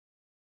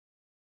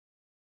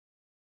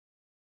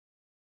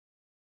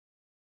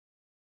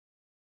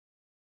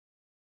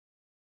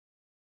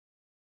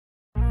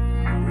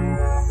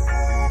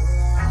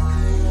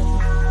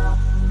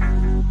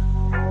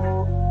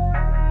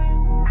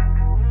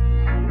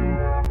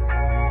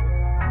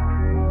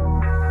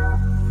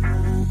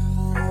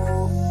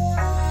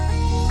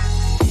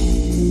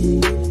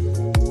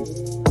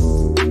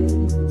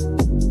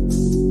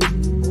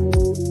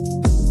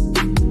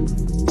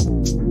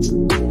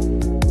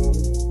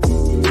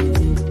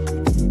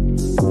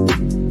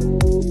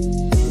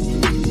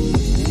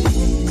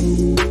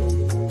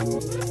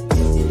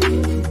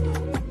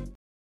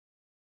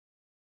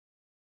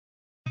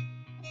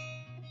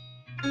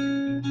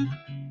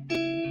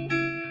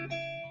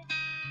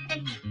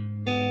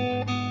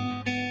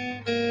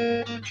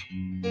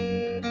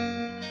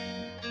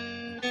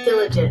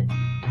Diligent.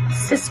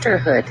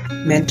 Sisterhood.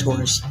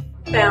 Mentors.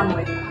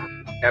 Family.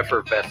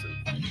 Effervescent.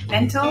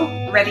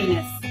 Mental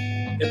readiness.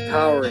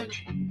 Empowering.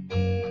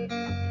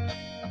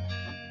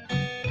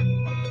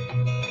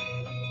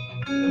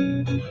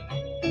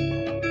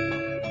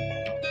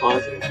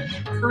 Positive.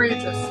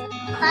 Courageous.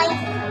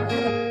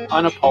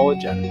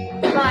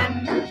 Unapologetic.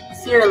 Fun.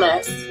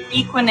 Fearless.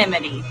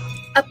 Equanimity.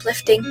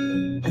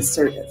 Uplifting.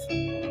 Assertive.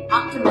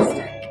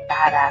 Optimistic.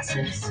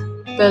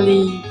 Badasses.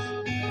 Believe.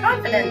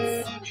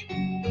 Confidence.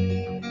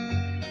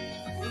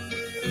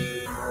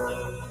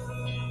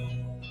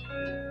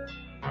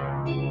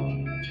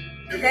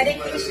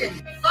 Dedication.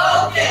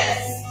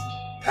 Focus.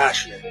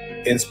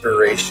 Passionate.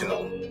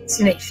 Inspirational.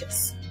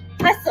 Tenacious.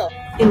 Hustle.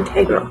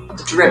 Integral.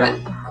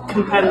 Driven.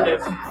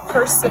 Competitive.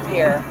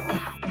 Persevere.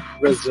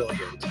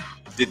 Resilient.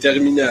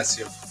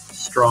 Determination.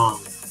 Strong.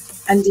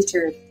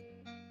 Undeterred.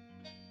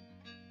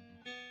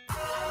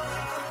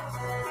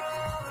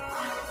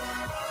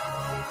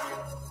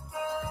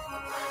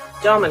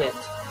 Dominant.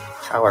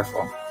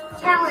 Powerful.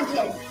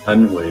 Talented.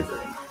 Unwavering.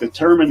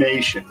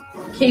 Determination.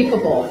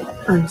 Capable.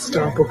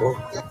 Unstoppable.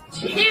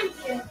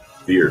 Champion.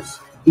 Fierce.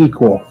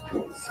 Equal.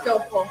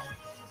 Skillful.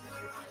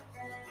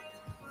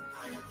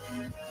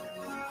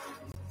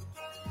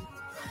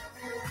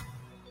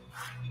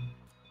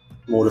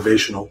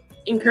 Motivational.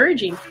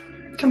 Encouraging.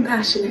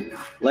 Compassionate.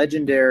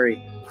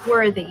 Legendary.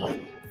 Worthy.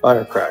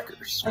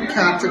 Firecrackers.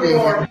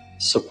 Captivating.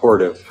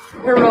 Supportive.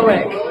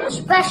 Heroic.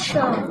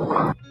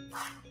 Special.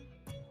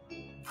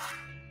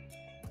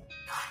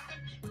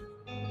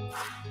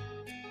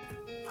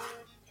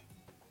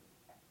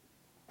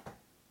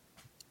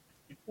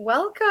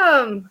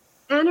 Welcome.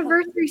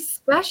 Anniversary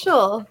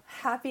special.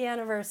 Happy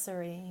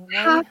anniversary.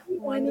 Happy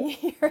One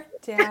year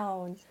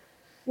down.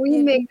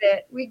 We made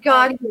it. We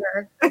got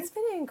here. It's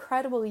been an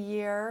incredible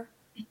year.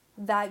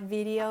 That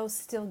video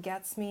still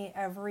gets me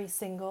every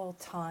single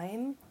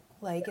time.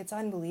 Like, it's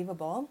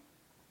unbelievable.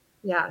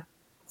 Yeah.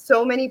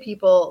 So many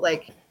people,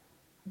 like,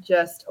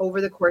 just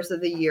over the course of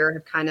the year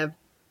have kind of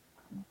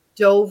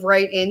dove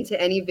right into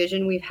any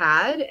vision we've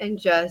had and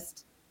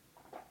just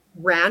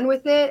ran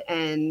with it.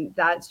 And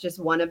that's just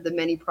one of the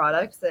many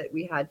products that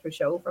we had for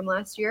show from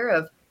last year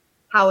of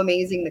how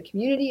amazing the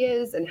community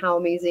is and how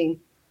amazing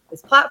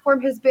this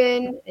platform has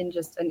been, and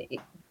just a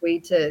way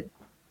to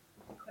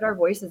put our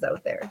voices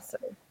out there. So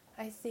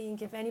I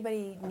think if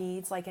anybody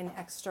needs like an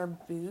extra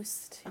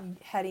boost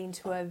heading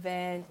to an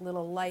event,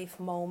 little life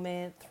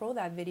moment, throw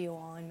that video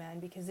on,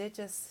 man, because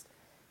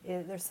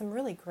there's some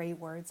really great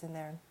words in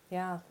there.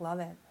 Yeah,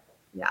 love it.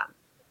 yeah.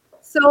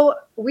 So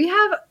we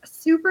have a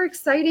super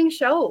exciting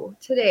show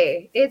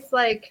today. It's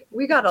like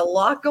we got a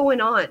lot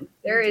going on.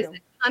 There is a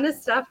ton of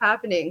stuff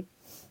happening.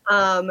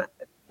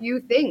 Few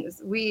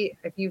things.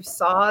 If you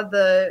saw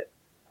the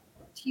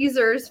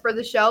teasers for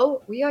the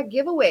show, we got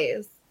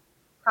giveaways,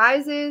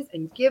 prizes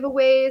and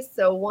giveaways.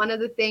 So one of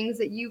the things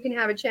that you can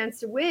have a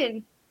chance to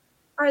win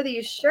are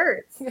these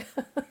shirts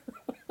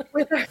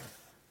with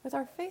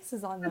our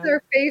faces on them. With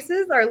our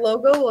faces, our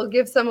logo. We'll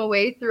give some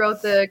away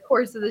throughout the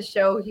course of the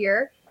show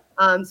here.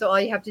 So all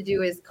you have to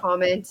do is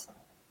comment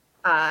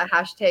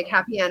hashtag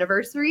happy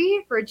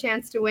anniversary for a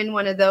chance to win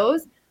one of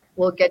those.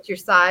 We'll get your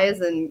size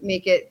and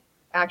make it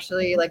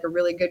actually like a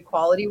really good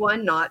quality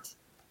one, not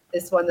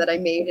this one that I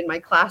made in my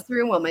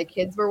classroom while my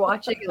kids were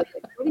watching. Like,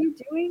 what are you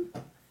doing?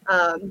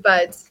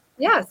 But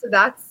yeah, so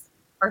that's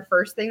our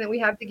first thing that we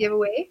have to give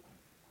away.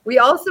 We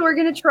also are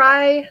going to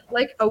try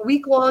like a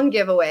week-long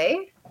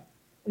giveaway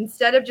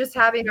instead of just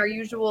having our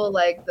usual,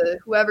 like the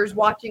whoever's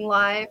watching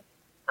live.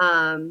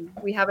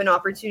 We have an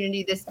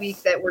opportunity this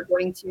week that we're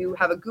going to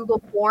have a Google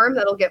form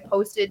that'll get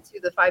posted to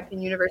the 5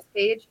 Pin Universe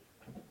page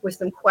with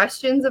some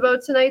questions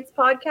about tonight's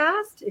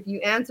podcast. If you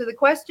answer the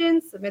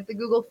questions, submit the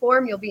Google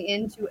form, you'll be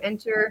in to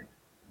enter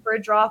for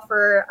a draw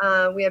for,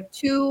 we have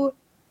 2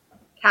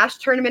 cash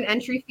tournament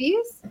entry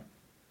fees.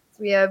 So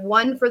we have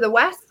one for the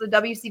West, the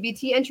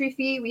WCBT entry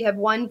fee. We have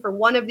one for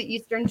one of the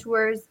Eastern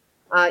tours,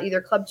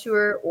 either Club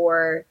Tour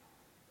or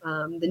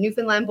the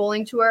Newfoundland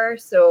Bowling Tour.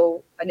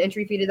 So an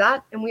entry fee to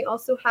that. And we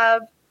also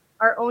have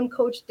our own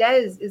coach,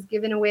 Des, is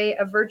giving away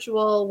a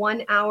virtual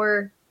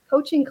 1-hour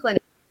coaching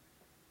clinic.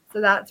 So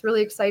that's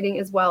really exciting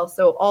as well.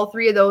 So all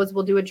 3 of those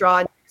we'll do a draw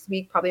next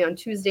week, probably on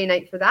Tuesday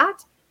night for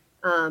that.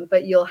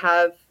 But you'll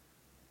have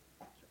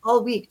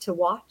all week to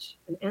watch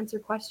and answer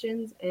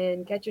questions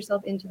and get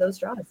yourself into those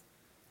draws.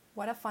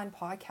 What a fun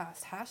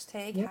podcast.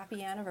 Hashtag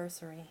happy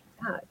anniversary.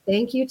 Yeah,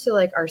 thank you to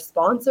like our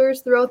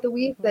sponsors throughout the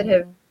week that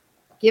have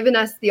given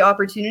us the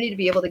opportunity to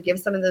be able to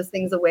give some of those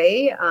things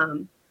away.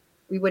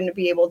 We wouldn't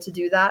be able to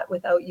do that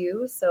without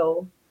you.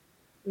 So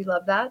we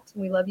love that.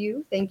 And we love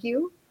you. Thank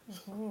you.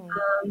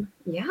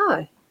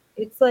 Yeah,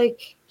 it's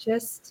like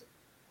just,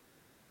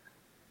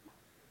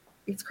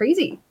 it's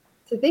crazy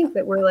to think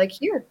that we're like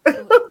here.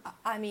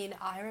 I mean,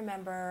 I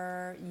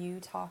remember you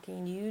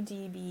talking, you,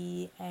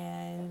 DB,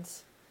 and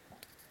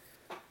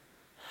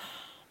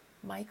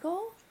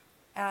Michael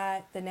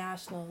at the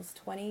Nationals,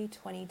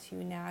 2022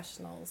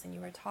 Nationals, and you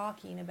were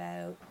talking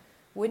about,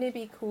 wouldn't it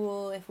be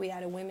cool if we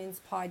had a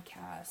women's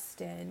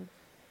podcast?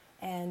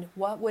 and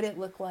what would it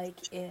look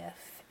like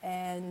if?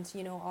 And,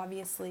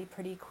 obviously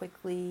pretty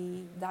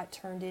quickly that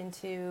turned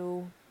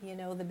into,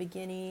 the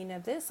beginning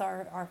of this,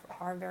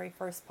 our very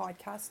first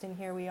podcast. And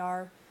here we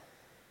are,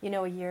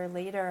 a year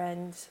later,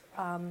 and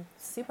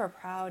super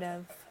proud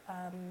of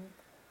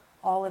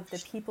all of the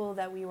people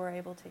that we were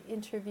able to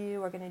interview.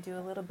 We're going to do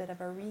a little bit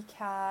of a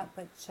recap,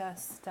 but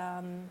just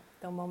the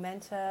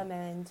momentum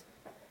and,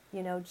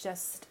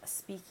 just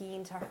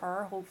speaking to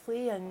her,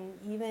 hopefully, and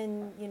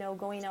even,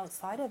 going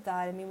outside of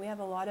that. I mean, we have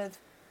a lot of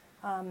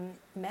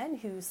men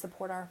who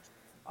support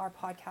our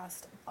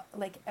podcast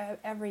like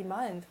every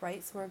month,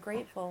 right? So we're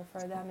grateful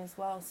for them as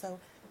well. So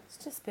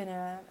it's just been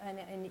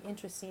an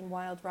interesting,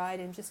 wild ride,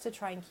 and just to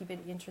try and keep it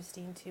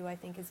interesting too, I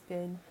think has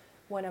been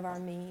one of our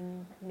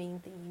main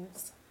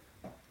themes.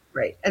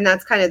 Right. And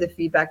that's kind of the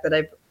feedback that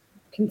I've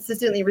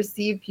consistently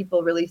received.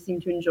 People really seem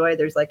to enjoy.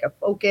 There's like a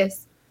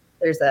focus.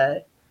 There's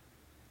a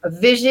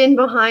vision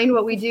behind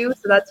what we do.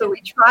 So that's what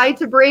we try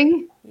to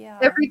bring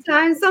every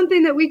time.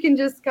 Something that we can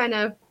just kind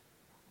of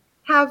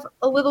have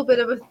a little bit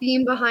of a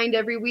theme behind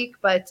every week.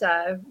 But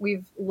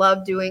we've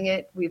loved doing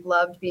it. We've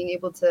loved being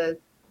able to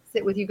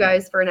sit with you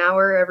guys for an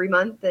hour every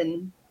month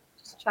and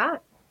just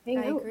chat. I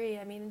agree.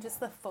 I mean, just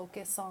the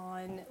focus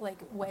on,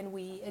 like, when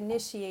we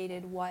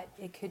initiated what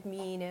it could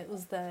mean, it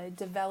was the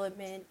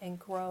development and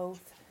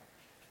growth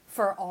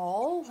for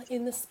all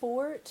in the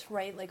sport,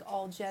 right? Like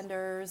all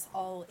genders,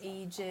 all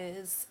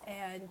ages,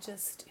 and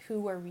just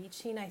who we're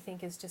reaching, I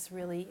think is just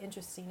really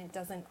interesting. It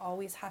doesn't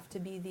always have to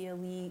be the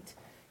elite,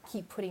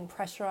 keep putting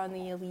pressure on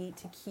the elite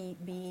to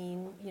keep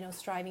being,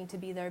 striving to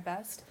be their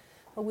best.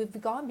 But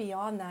we've gone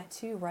beyond that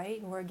too,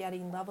 right? And we're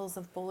getting levels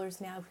of bowlers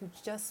now who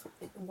just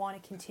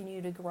want to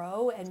continue to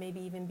grow and maybe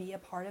even be a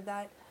part of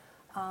that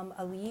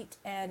elite.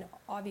 And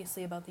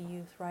obviously about the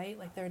youth, right?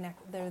 Like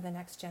they're the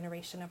next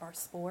generation of our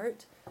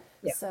sport.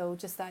 Yeah. So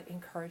just that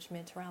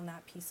encouragement around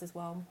that piece as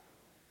well.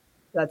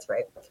 That's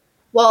right.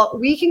 Well,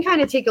 we can kind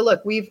of take a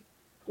look. We've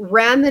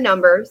ran the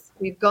numbers.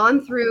 We've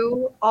gone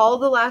through all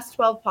the last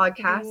 12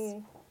 podcasts.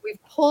 Mm-hmm.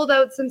 We've pulled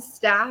out some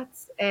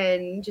stats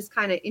and just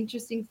kind of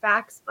interesting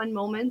facts, fun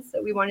moments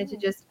that we wanted to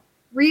just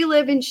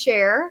relive and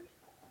share.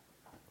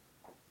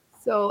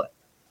 So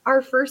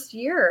our first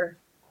year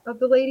of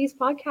the Ladies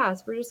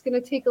Podcast, we're just going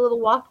to take a little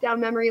walk down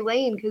memory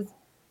lane because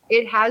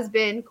it has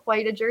been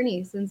quite a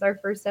journey since our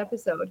first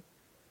episode.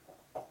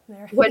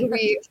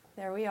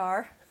 There we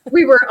are.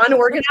 We were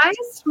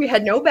unorganized. We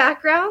had no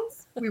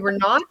backgrounds. We were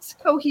not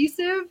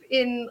cohesive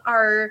in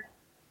our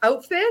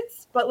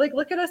outfits, but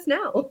look at us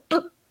now.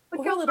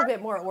 We're a little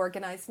bit more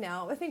organized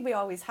now. I think we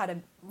always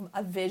had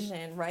a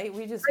vision, right?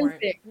 We just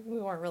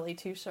weren't really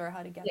too sure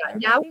how to get there.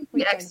 Now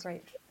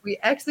we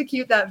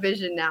execute that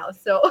vision now.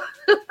 So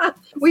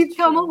we've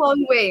come a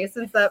long way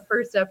since that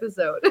first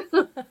episode.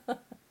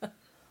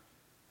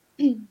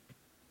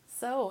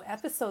 So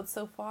episodes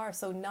so far,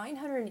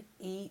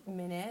 908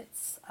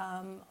 minutes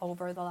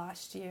over the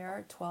last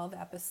year, 12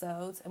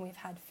 episodes, and we've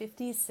had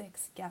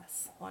 56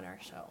 guests on our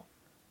show.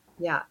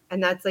 Yeah,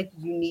 and that's like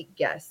unique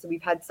guests. So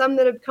we've had some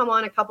that have come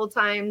on a couple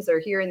times or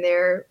here and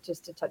there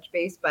just to touch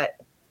base, but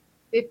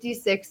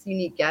 56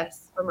 unique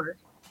guests from our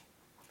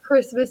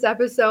Christmas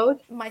episode.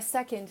 My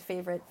second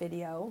favorite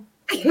video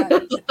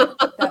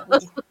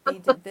that we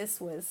did this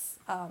was,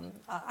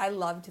 I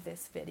loved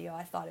this video.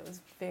 I thought it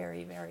was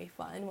very, very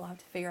fun. We'll have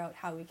to figure out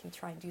how we can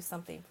try and do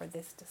something for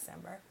this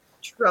December.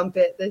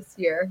 Trumpet this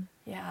year.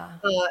 Yeah.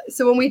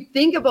 So when we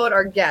think about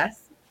our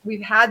guests,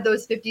 we've had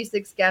those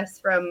 56 guests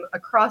from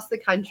across the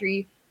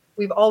country.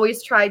 We've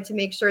always tried to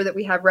make sure that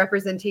we have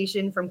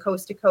representation from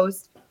coast to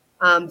coast.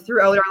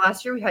 Throughout our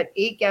last year, we had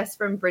 8 guests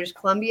from British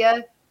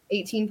Columbia,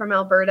 18 from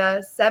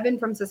Alberta, 7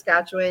 from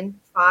Saskatchewan,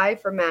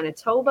 5 from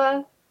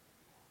Manitoba,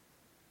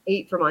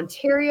 8 from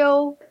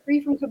Ontario,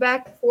 3 from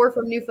Quebec, 4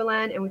 from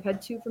Newfoundland, and we've had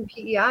 2 from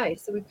PEI.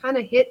 So we've kind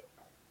of hit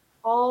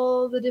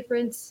all the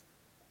different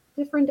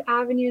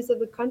avenues of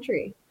the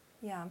country.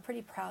 Yeah, I'm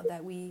pretty proud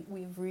that we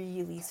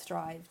really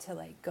strive to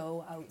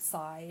go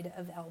outside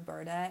of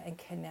Alberta and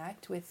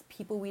connect with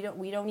people we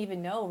don't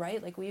even know,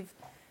 right? Like we've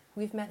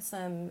met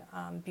some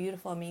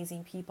beautiful,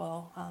 amazing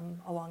people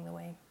along the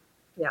way.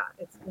 Yeah,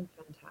 it's been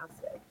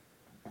fantastic.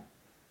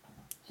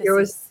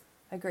 This is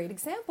a great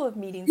example of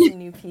meeting some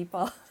new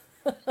people.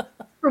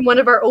 From one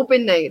of our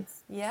open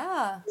nights.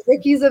 Yeah.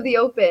 Rookies of the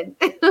Open.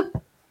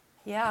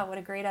 Yeah, what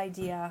a great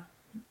idea.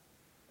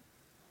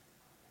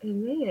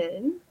 And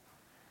then...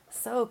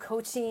 So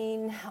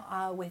coaching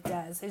with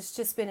Des, it's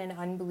just been an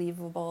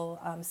unbelievable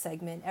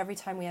segment. Every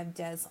time we have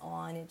Des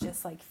on, it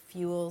just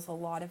fuels a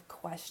lot of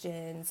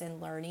questions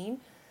and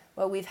learning.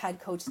 But we've had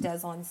Coach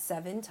Des on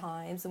 7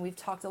 times, and we've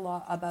talked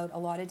about a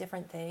lot of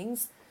different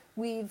things.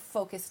 We've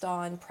focused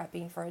on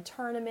prepping for a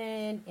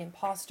tournament,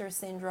 imposter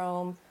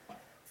syndrome,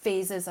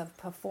 phases of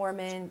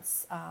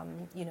performance,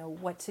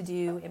 what to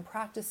do in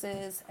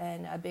practices,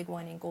 and a big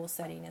one in goal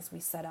setting as we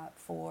set up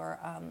for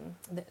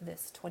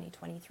this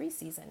 2023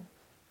 season.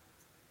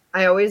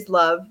 I always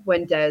love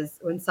when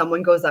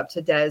someone goes up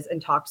to Des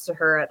and talks to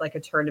her at a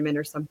tournament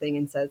or something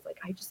and says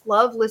I just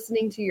love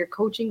listening to your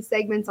coaching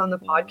segments on the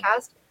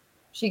podcast.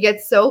 she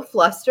gets so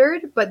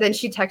flustered, but then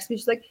she texts me.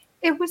 She's like,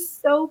 "It was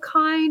so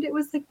kind. It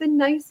was like the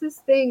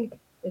nicest thing."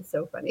 It's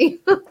so funny.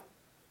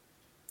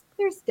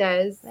 There's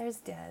Des. There's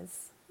Des.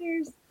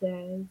 There's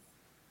Des.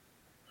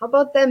 How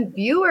about them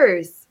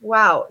viewers?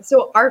 Wow.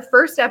 So our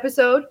first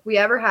episode we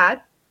ever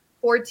had,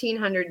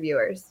 1,400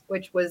 viewers,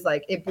 which was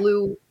like, it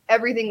blew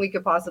everything we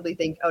could possibly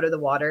think out of the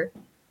water.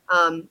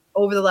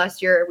 Over the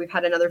last year, we've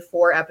had another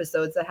 4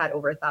 episodes that had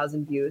over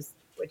 1,000 views,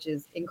 which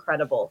is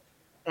incredible.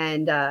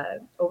 And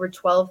over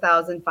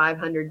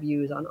 12,500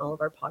 views on all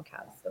of our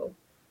podcasts. So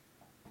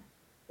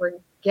we're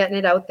getting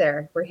it out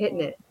there. We're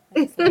hitting it.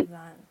 I love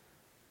that.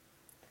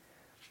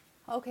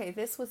 Okay,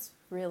 this was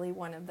really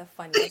one of the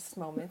funniest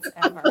moments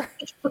ever.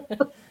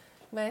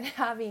 But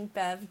having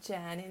Bev,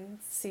 Jan, and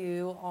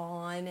Sue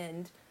on,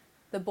 and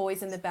the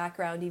boys in the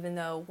background, even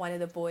though one of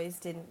the boys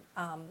didn't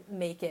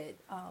make it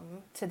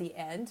to the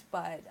end,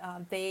 but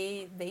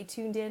they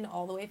tuned in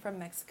all the way from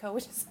Mexico,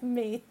 which is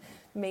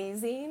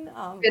amazing.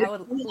 I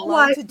would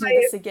love to do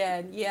this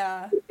again.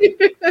 Yeah.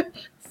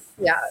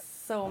 Yeah.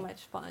 So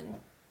much fun.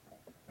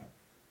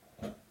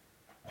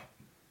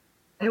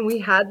 And we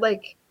had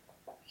like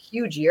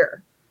huge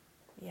year.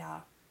 Yeah,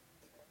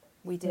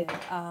 we did.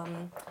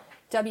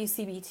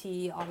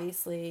 WCBT,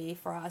 obviously,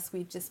 for us,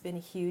 we've just been a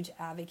huge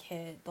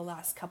advocate the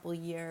last couple of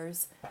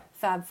years.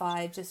 Fab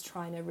Five just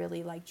trying to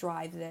really like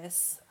drive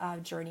this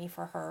journey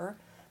for her.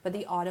 But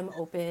the Autumn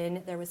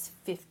Open, there was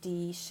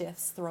 50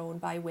 shifts thrown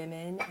by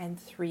women and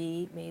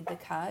 3 made the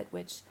cut,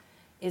 which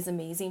is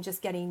amazing.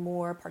 Just getting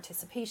more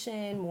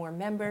participation, more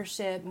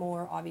membership,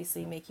 more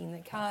obviously making the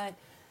cut,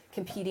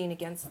 competing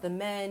against the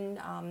men,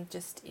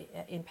 just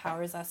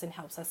empowers us and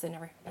helps us in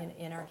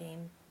our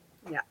game.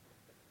 Yeah.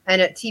 And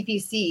at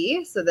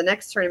TPC, so the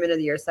next tournament of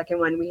the year, second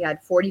one, we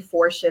had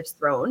 44 shifts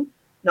thrown.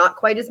 Not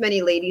quite as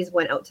many ladies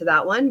went out to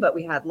that one, but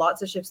we had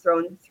lots of shifts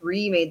thrown.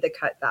 3 made the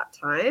cut that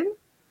time.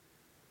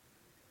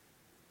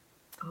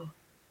 Oh.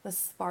 The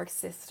Spark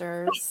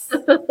Sisters.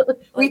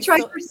 We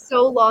tried for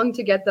so long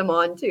to get them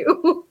on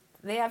too.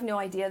 They have no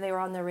idea they were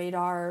on the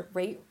radar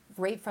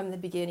right from the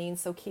beginning.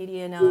 So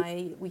Katie and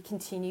I, we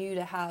continue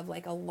to have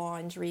like a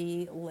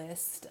laundry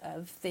list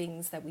of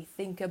things that we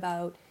think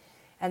about.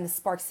 And the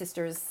Spark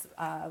Sisters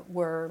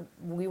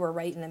we were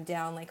writing them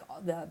down like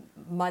the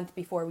month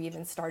before we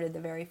even started the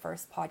very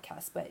first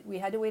podcast. But we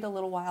had to wait a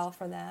little while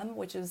for them,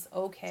 which is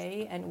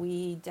okay. And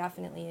we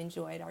definitely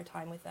enjoyed our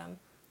time with them.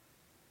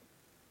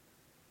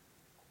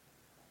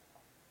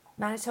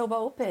 Manitoba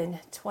Open,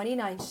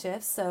 29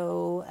 shifts,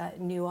 so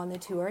new on the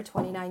tour,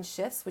 29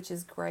 shifts, which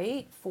is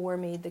great. 4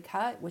 made the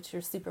cut, which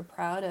we're super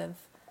proud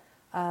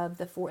of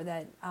the 4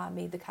 that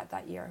made the cut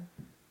that year.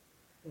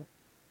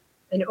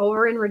 And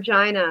over in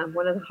Regina,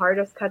 one of the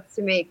hardest cuts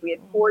to make, we had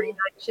 49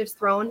 shifts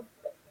thrown,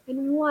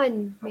 and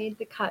 1 made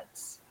the cut.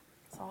 It's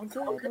all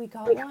good. We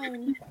got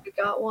one. We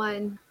got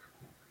one.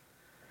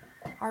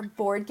 Our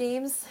board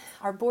games,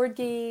 our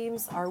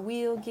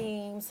wheel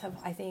games have,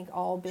 I think,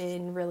 all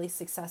been really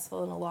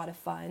successful and a lot of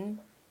fun.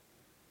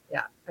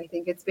 Yeah, I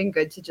think it's been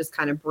good to just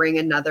kind of bring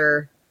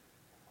another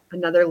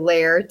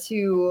layer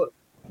to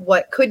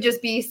what could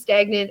just be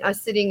stagnant,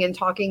 us sitting and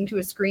talking to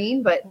a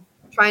screen, but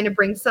trying to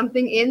bring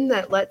something in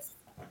that lets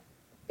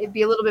it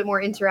be a little bit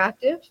more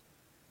interactive.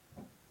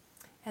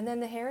 And then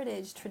the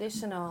Heritage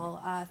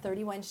traditional,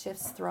 31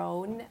 shifts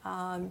thrown,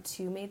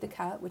 2 made the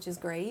cut, which is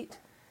great.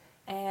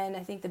 And I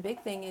think the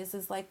big thing is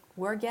like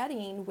we're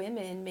getting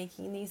women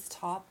making these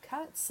top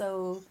cuts.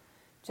 So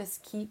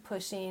just keep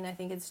pushing. I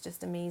think it's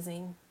just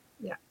amazing.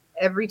 Yeah.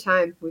 Every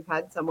time we've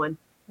had someone.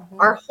 Mm-hmm.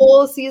 Our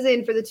whole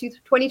season for the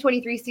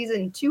 2023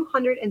 season,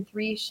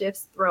 203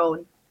 shifts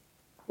thrown,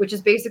 which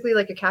is basically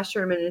like a cash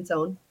tournament in its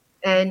own.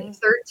 And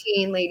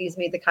 13 ladies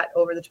made the cut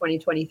over the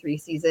 2023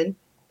 season.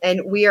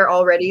 And we are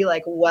already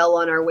like well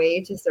on our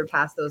way to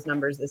surpass those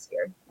numbers this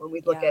year when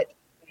we look at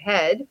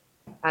ahead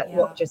at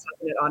what just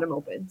happened at Autumn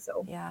Open.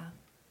 So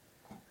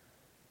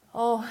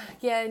Oh,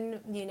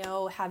 again,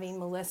 having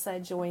Melissa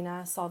join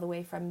us all the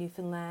way from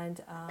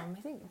Newfoundland.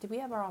 I think, did we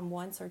have her on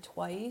once or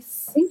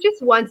twice? I think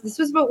just once. This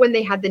was about when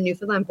they had the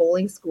Newfoundland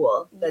bowling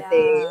school that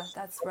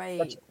that's right.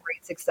 Such a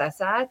great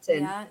success at.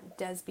 And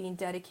Des being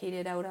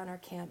dedicated out on our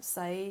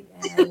campsite,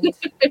 and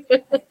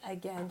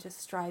again, just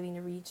striving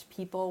to reach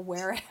people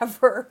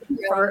wherever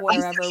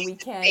we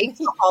can.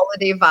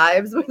 Holiday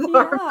vibes with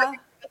our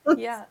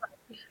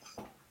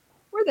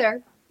We're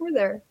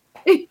there.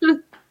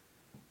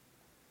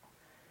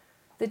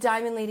 The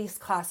Diamond Ladies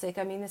Classic.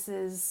 I mean, this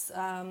is,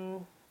 a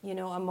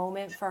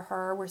moment for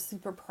her. We're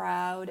super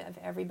proud of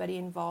everybody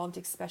involved,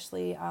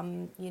 especially,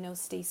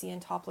 Stacy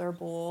and Toppler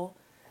Bowl.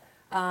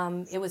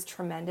 It was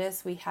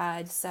tremendous. We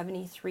had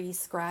 73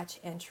 scratch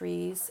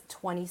entries,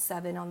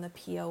 27 on the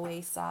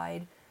POA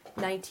side.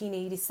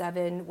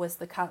 1987 was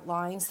the cut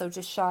line, so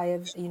just shy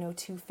of,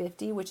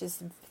 250, which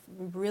is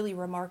really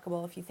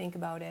remarkable if you think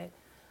about it,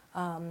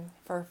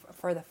 for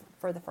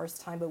the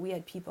first time. But we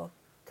had people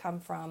come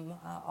from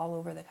all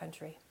over the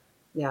country.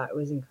 Yeah, it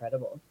was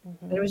incredible.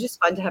 And it was just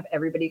fun to have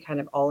everybody kind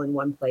of all in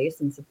one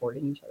place and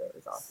supporting each other. It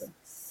was awesome.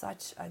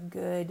 Such a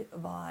good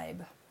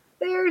vibe.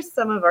 there's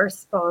some of our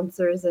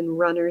sponsors and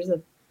runners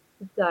of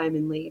the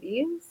Diamond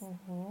Ladies.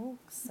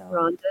 So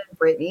Rhonda and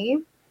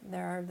Brittany.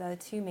 There are the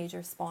two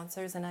major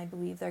sponsors, and I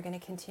believe they're going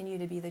to continue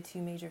to be the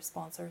two major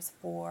sponsors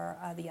for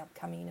the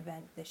upcoming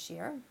event this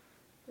year.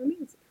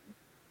 Amazing.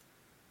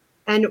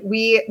 And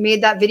we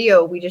made that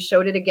video. We just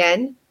showed it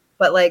again.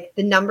 But like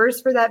the numbers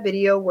for that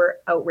video were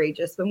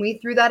outrageous. When we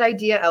threw that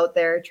idea out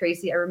there,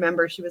 Tracy, I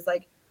remember she was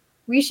like,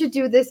 we should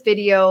do this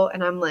video.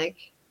 And I'm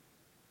like,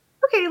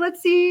 okay,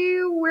 let's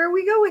see where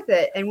we go with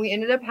it. And we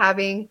ended up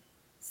having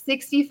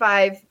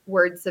 65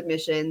 word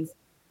submissions.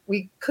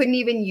 We couldn't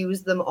even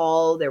use them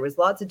all. There was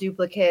lots of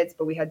duplicates,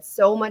 but we had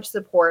so much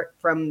support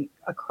from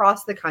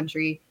across the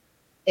country.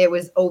 It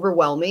was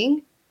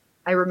overwhelming.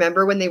 I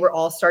remember when they were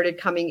all started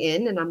coming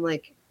in and I'm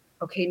like,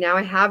 okay, now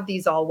I have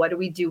these all. What do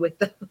we do with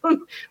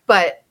them?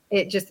 But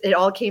it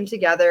all came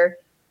together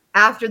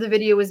after the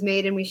video was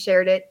made and we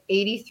shared it.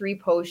 83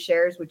 post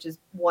shares, which is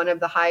one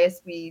of the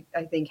highest we,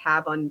 I think,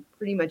 have on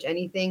pretty much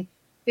anything.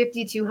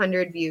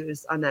 5,200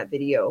 views on that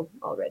video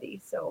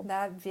already. So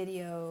that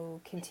video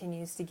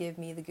continues to give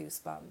me the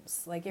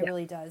goosebumps. Like it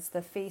really does.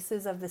 The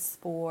faces of the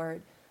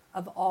sport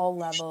of all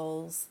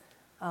levels.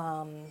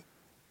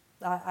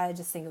 I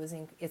just think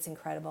it's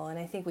incredible, and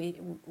I think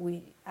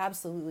we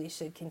absolutely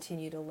should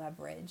continue to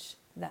leverage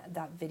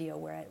that video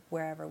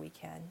wherever we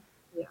can.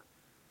 Yeah.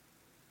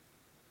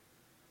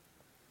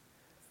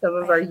 Some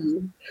of our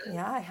youth.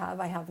 Yeah, I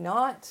have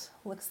not.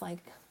 Looks like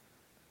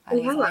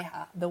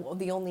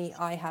the only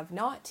I have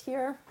not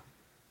here.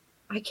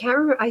 I can't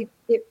remember. I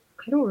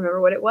don't remember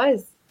what it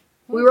was.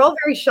 We were all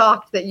very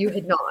shocked that you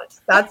had not.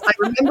 I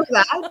remember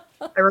that.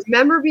 I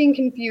remember being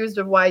confused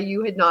of why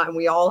you had not, and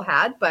we all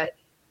had, but.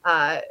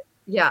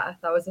 Yeah,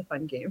 that was a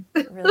fun game.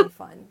 Really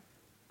fun.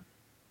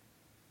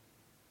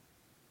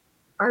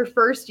 Our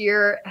first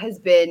year has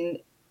been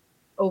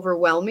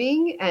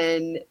overwhelming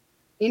and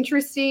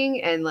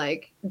interesting and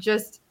like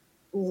just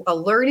a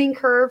learning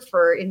curve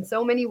in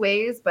so many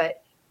ways,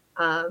 but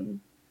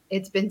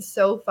it's been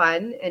so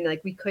fun and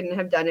like we couldn't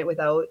have done it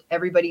without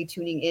everybody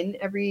tuning in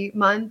every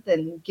month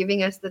and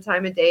giving us the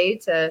time of day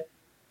to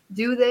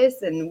do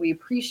this. And we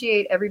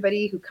appreciate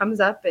everybody who comes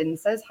up and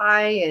says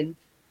hi and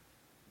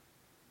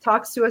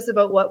talks to us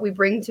about what we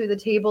bring to the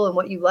table and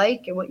what you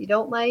like and what you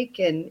don't like.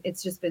 And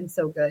it's just been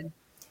so good.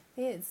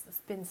 It's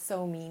been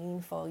so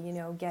meaningful,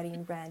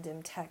 getting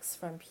random texts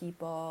from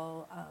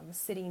people,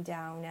 sitting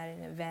down at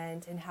an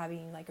event and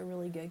having like a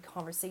really good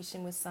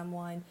conversation with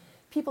someone,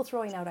 people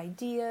throwing out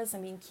ideas. I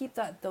mean, keep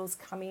those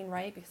coming,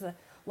 right? Because the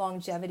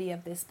longevity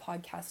of this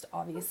podcast,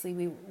 obviously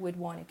we would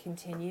want to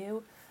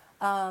continue.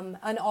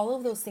 And all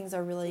of those things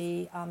are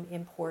really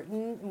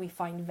important. We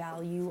find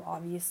value,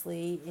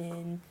 obviously,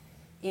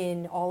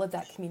 in all of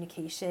that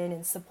communication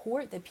and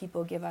support that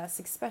people give us,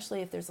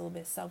 especially if there's a little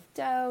bit of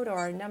self-doubt or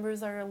our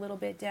numbers are a little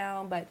bit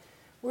down, but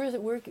we're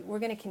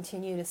going to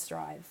continue to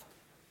strive.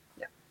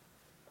 Yeah.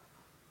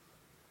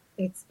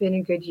 It's been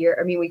a good year.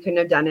 I mean, we couldn't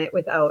have done it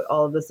without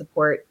all of the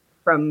support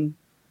from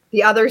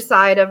the other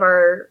side of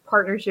our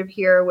partnership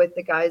here with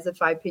the guys at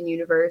 5-Pin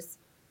Universe,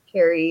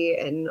 Carrie,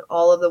 and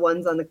all of the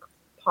ones on the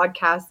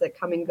podcast that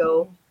come and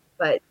go.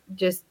 But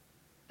just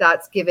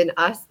that's given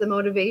us the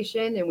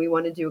motivation and we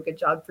want to do a good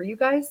job for you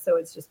guys. So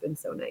it's just been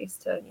so nice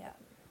to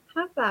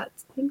have that.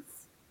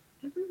 Thanks,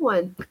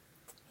 everyone.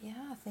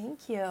 Yeah,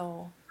 thank you.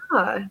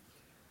 All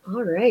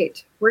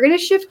right. We're going to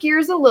shift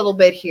gears a little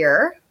bit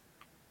here.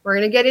 We're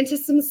going to get into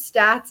some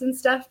stats and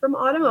stuff from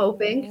Autumn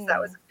Open because that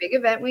was a big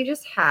event we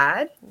just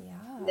had. Yeah.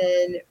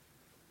 Then,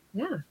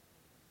 Do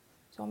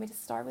you want me to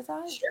start with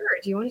that? Sure.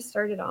 Do you want to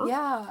start it off?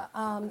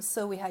 Yeah.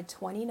 So we had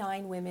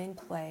 29 women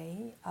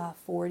play,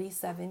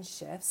 47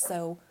 shifts.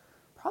 So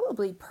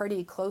probably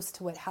pretty close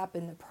to what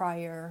happened the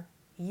prior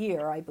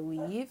year, I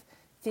believe.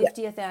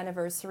 50th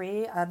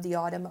anniversary of the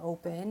Autumn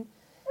Open.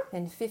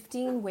 And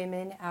 15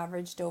 women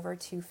averaged over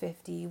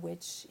 250,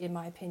 which in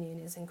my opinion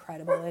is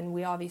incredible. And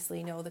we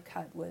obviously know the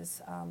cut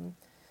was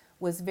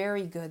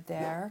very good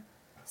there.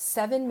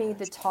 7 made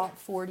the top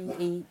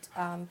 48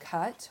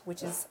 cut,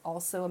 which is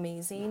also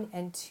amazing,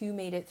 and 2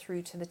 made it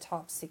through to the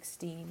top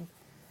 16.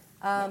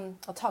 I'll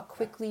talk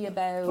quickly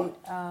about,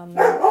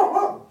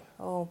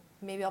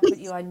 maybe I'll put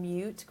you on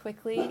mute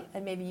quickly,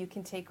 and maybe you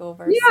can take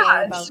over.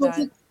 Yeah, about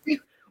that.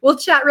 We'll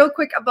chat real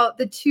quick about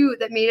the 2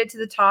 that made it to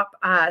the top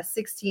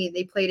 16.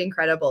 They played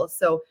incredible.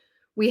 So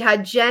we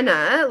had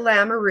Jenna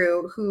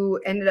Lamoureux, who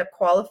ended up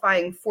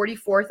qualifying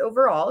 44th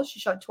overall. She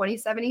shot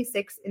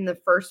 20.76 in the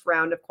first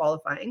round of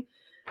qualifying.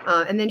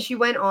 And then she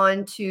went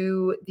on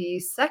to the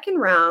second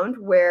round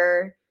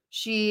where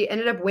she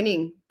ended up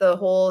winning the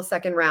whole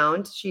second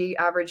round. She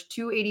averaged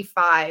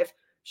 285,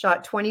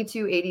 shot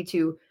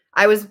 22.82.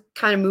 I was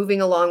kind of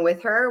moving along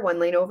with her 1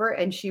 lane over,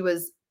 and she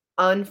was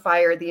on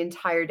fire the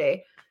entire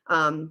day.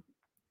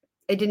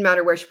 It didn't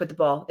matter where she put the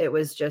ball. It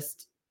was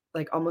just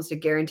like almost a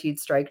guaranteed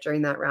strike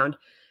during that round.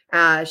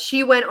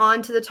 She went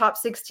on to the top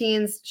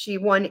 16s. She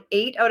won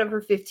 8 out of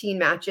her 15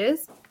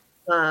 matches.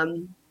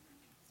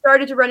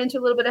 Started to run into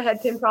a little bit of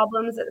head pin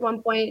problems at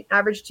one point,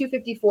 averaged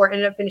 254,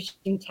 ended up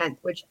finishing 10th,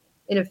 which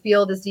in a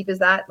field as deep as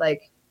that,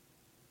 like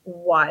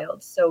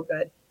wild. So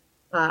good.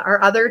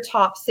 Our other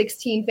top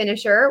 16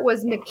 finisher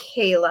was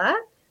Michaela.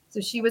 So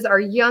she was our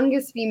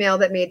youngest female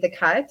that made the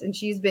cut, and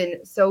she's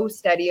been so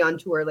steady on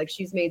tour. Like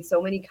she's made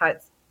so many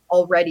cuts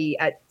already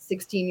at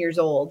 16 years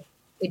old.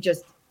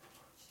 It's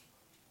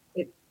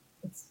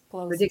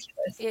Blows.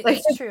 ridiculous.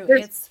 It's true.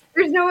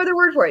 There's no other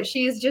word for it.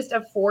 She's just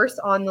a force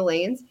on the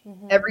lanes.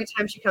 Every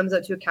time she comes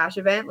out to a cash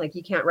event, like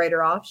you can't write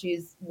her off.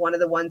 She's one of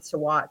the ones to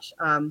watch.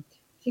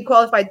 She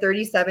qualified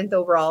 37th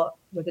overall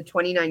with a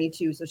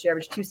 2092, so she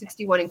averaged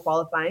 261 in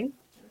qualifying.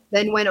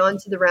 Then went on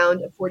to the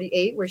round of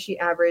 48, where she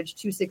averaged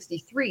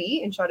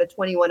 263 and shot a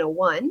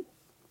 2101,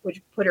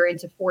 which put her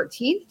into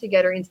 14th to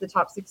get her into the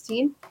top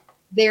 16.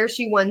 There,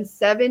 she won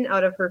 7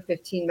 out of her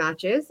 15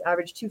 matches,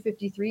 averaged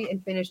 253,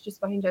 and finished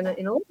just behind Jenna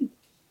in 11th.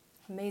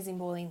 Amazing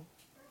bowling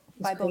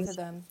by both of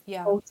them.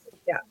 Yeah.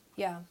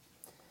 Yeah.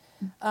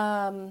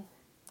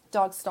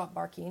 Dogs stopped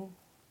barking.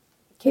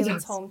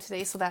 Caitlin's home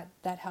today, so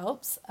that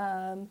helps.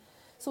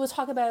 So we'll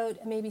talk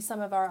about maybe some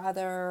of our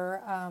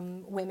other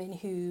women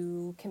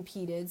who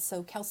competed.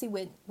 So Kelsey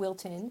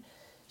Wilton,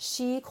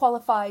 she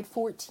qualified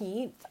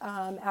 14th,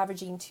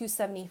 averaging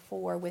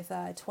 274 with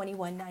a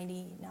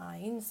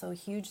 2199, so a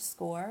huge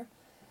score.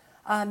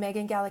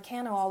 Megan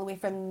Gallicano, all the way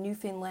from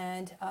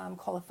Newfoundland,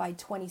 qualified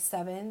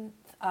 27th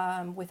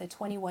with a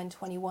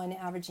 2121,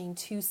 averaging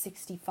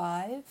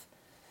 265.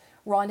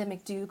 Rhonda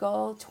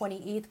McDougall,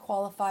 28th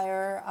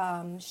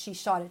qualifier. She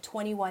shot at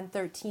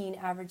 2113,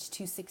 averaged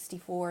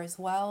 264 as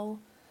well.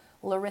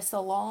 Larissa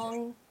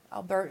Long,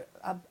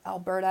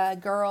 Alberta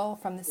girl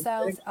from the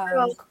south,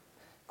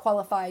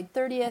 qualified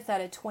 30th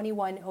at a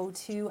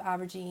 2102,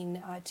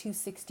 averaging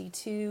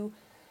 262.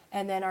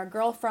 And then our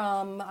girl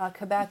from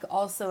Quebec,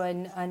 also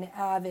an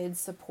avid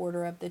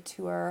supporter of the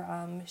tour,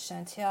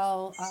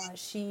 Chantel,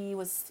 she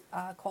was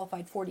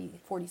qualified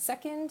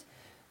 42nd.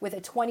 With a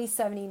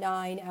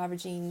 2079,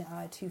 averaging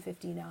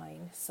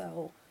 259.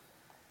 So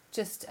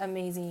just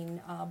amazing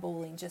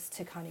bowling just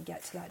to kind of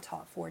get to that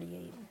top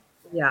 48.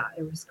 Yeah,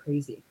 it was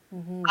crazy.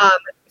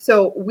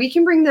 So we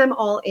can bring them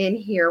all in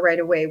here right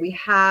away. We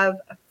have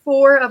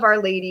 4 of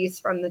our ladies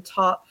from the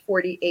top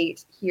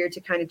 48 here to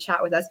kind of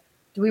chat with us.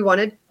 Do we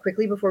want to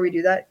quickly, before we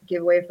do that,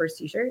 give away a first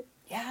t-shirt?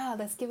 Yeah,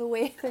 let's give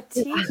away the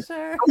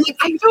t-shirt.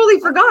 I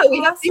totally forgot.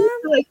 We have things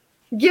to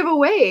give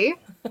away.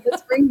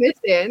 Let's bring this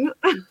in.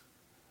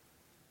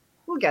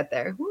 We'll get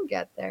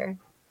there.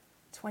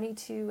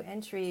 22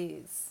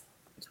 entries.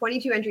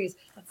 22 entries.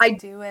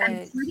 Let's do it.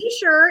 I'm pretty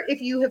sure if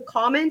you have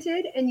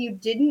commented and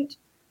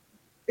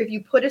if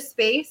you put a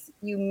space,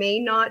 you may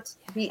not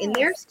be in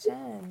there. So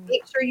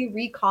make sure you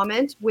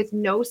re-comment with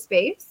no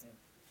space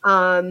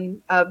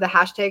of the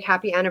hashtag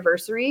happy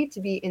anniversary to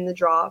be in the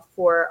draw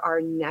for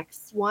our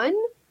next one.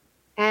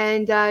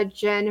 And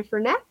Jennifer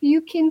Neff,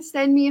 you can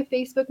send me a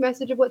Facebook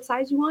message of what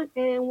size you want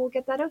and we'll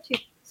get that out to you.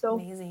 So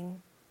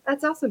amazing.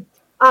 That's awesome.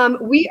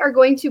 We are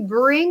going to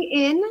bring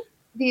in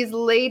these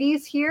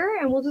ladies here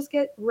and we'll just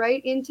get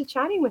right into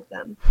chatting with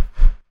them.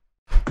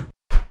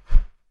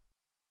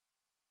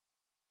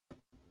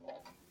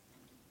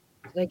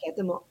 Did I get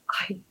them all?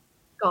 I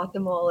got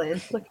them all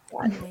in. Look at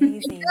that.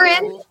 Amazing. They're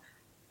in,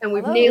 and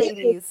we've Hello, nailed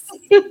ladies.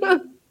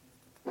 it.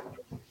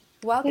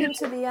 Welcome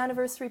to the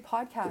anniversary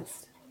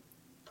podcast.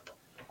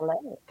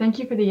 Hello. Thank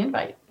you for the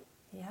invite.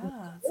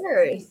 Yeah. Of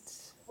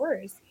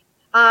course.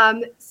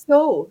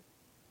 So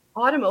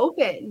Autumn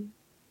Open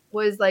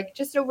was like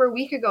just over a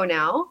week ago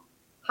now.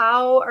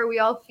 How are we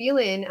all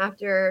feeling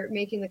after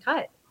making the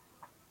cut?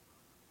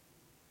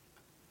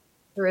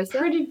 Larissa?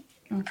 Pretty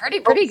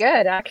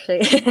good,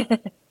 actually.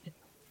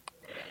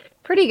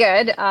 Pretty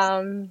good.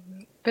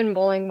 Been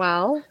bowling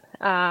well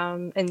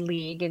in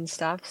league and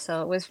stuff,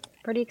 so it was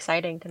pretty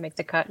exciting to make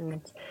the cut, and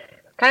it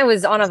kind of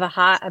was on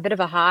a bit of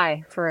a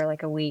high for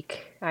like a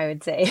week, I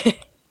would say.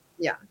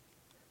 Yeah,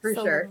 for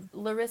sure.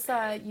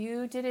 Larissa,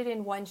 you did it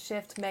in one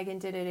shift. Megan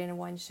did it in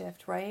one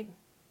shift, right?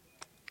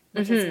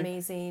 Which is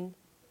amazing.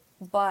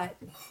 But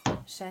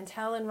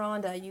Chantel and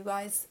Rhonda,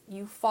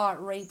 you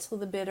fought right till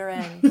the bitter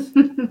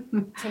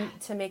end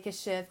to make a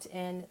shift,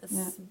 and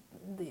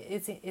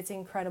it's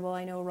incredible.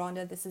 I know,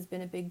 Rhonda, this has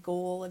been a big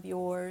goal of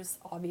yours,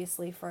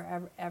 obviously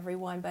for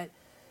everyone. But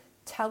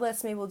tell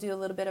us, maybe we'll do a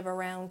little bit of a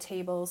round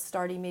table,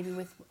 starting maybe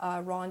with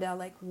Rhonda.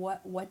 Like,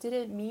 what did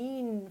it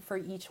mean for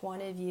each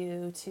one of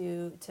you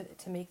to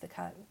make the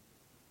cut?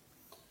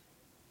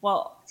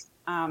 Well,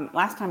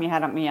 last time you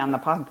had me on the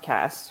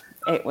podcast,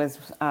 it was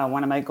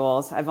one of my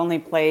goals. I've only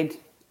played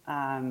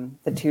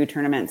the 2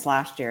 tournaments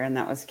last year, and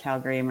that was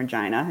Calgary and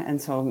Regina.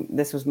 And so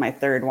this was my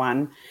 3rd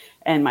one,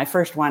 and my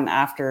first one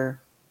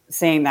after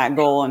saying that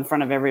goal in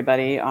front of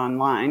everybody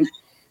online.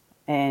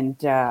 And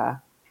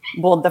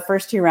bowled the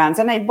first 2 rounds,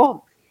 and I bowled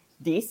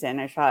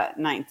decent. I shot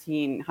high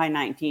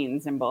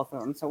 19s in both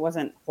of them, so it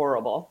wasn't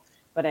horrible.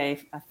 But I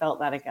felt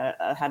that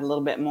I had a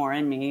little bit more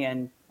in me,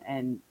 and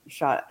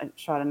shot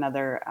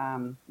another,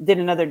 did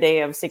another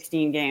day of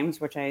 16 games,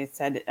 which I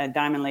said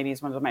Diamond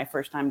Ladies was my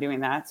first time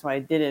doing that. So I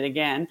did it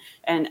again,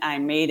 and I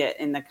made it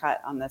in the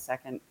cut on the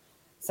second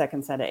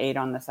set of 8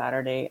 on the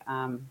Saturday,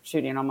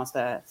 shooting almost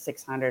a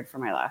 600 for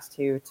my last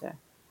 2 to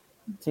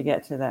to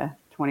get to the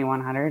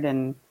 2100,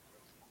 and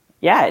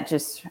yeah,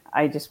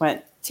 I just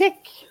went tick.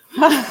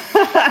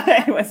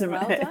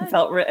 It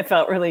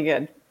felt really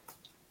good.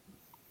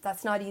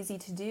 That's not easy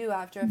to do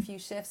after a few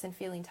shifts and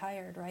feeling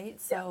tired,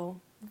 right? So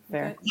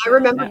fair. I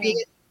remember being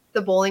at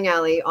the bowling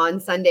alley on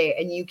Sunday,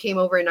 and you came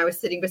over, and I was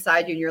sitting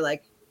beside you, and you're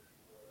like,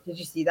 "Did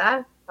you see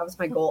that? That was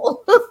my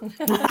goal."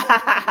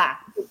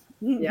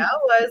 Yeah,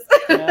 it was.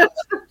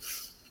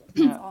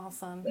 That's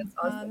awesome. That's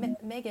awesome.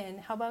 Megan,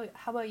 how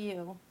about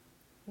you?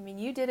 I mean,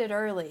 you did it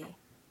early.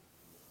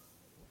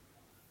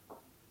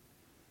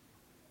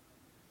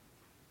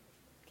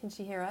 Can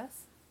she hear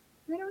us?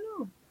 I don't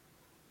know.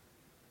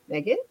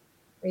 Megan,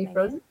 are you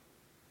frozen?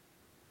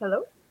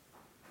 Hello?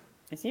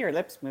 I see her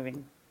lips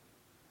moving.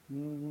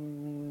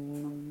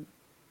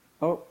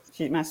 Oh,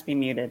 she must be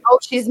muted. Oh,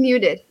 she's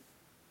muted.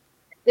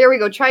 There we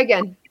go. Try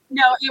again.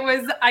 No, it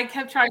was, I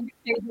kept trying to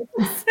say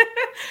this.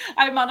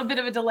 I'm on a bit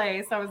of a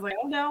delay, so I was like,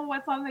 oh no,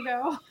 what's on the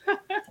go?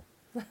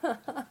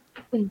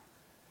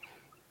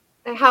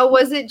 How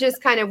was it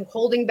just kind of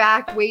holding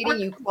back, waiting?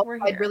 You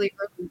qualified really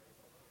early.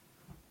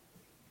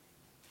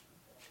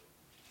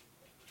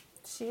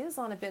 She is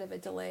on a bit of a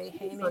delay.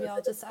 Hey, maybe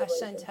I'll just ask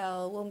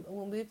Chantel.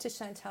 We'll move to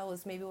Chantel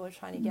as maybe we're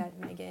trying to get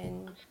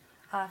Megan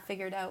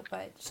figured out.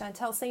 But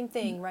Chantel, same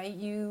thing, right?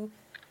 You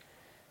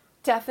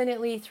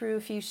definitely threw a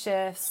few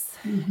shifts,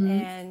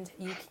 and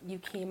you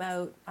came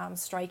out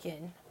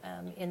striking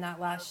in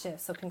that last shift.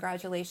 So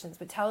congratulations.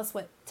 But tell us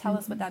what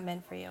that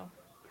meant for you.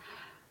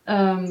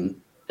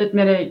 It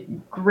meant a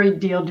great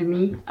deal to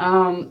me.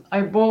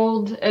 I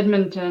bowled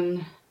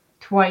Edmonton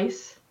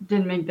twice,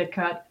 didn't make the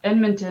cut.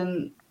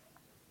 Edmonton,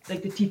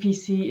 like the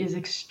TPC, is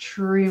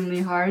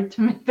extremely hard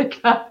to make the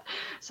cut.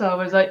 So I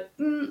was like,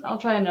 I'll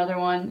try another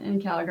one in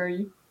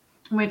Calgary,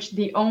 which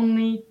the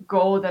only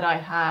goal that I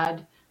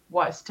had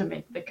was to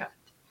make the cut,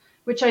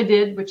 which I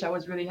did, which I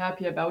was really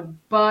happy about.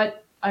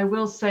 But I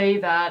will say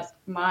that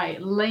my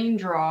lane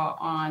draw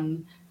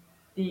on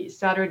the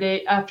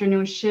Saturday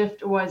afternoon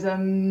shift was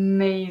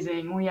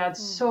amazing. We had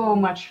so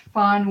much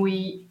fun.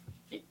 We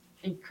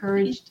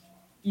encouraged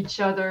each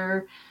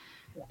other.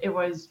 It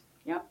was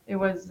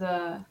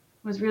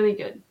really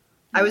good.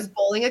 I was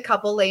bowling a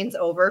couple lanes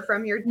over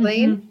from your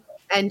lane,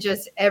 and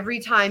just every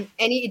time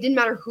it didn't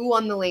matter who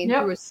on the lane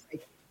threw a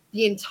strike.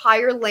 The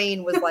entire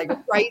lane was like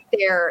right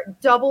there,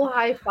 double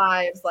high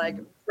fives, like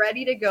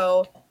ready to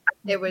go.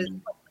 It was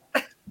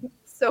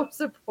so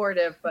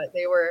supportive, but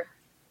they were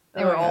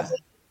all.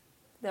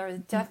 There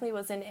definitely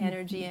was an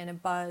energy and a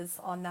buzz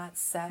on that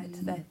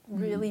set that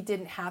really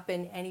didn't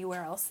happen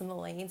anywhere else in the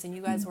lanes, and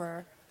you guys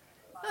were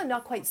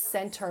not quite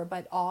center,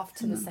 but off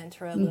to the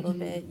center a little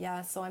bit.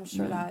 Yeah, so I'm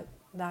sure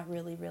that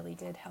really, really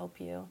did help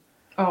you.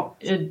 Oh,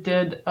 it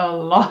did a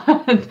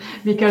lot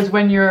because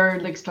when you're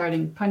like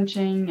starting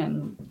punching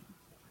and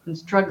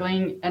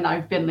struggling, and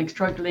I've been like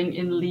struggling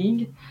in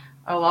league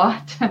a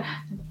lot,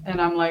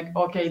 and I'm like,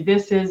 okay,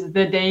 this is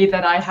the day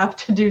that I have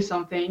to do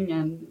something,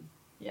 and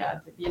yeah,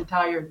 the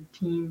entire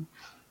team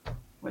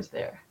was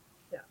there.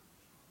 Yeah,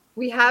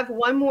 we have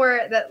one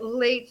more that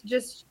late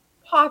just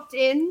popped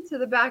into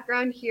the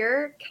background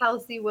here,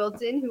 Kelsey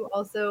Wilton, who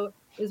also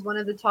is one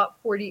of the top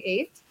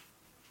 48.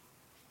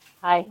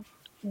 Hi.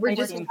 We're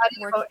just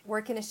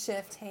working a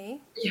shift,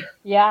 hey?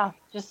 Yeah,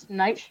 just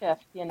night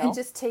shift, And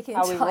just taking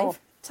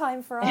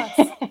time for us.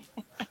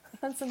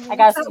 That's amazing. I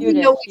got students. You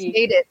know we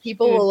made it.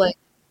 People will like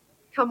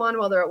come on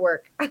while they're at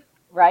work.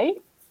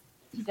 Right?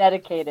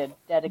 Dedicated.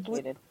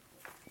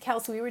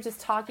 Kelsey, we were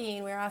just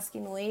talking, we were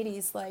asking the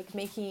ladies, like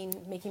making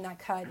that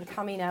cut and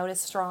coming out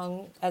as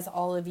strong as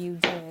all of you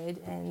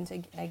did.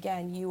 And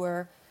again, you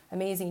were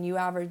amazing. You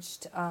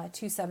averaged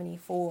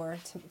 274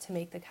 to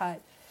make the cut.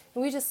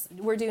 And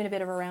we're doing a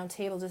bit of a round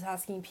table, just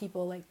asking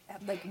people like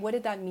what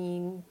did that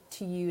mean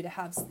to you to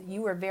have?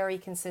 You were very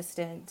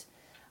consistent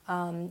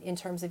in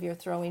terms of your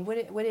throwing. What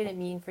did it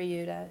mean for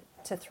you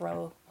to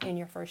throw in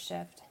your first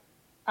shift?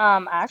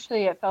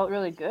 Actually, it felt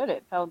really good.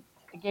 It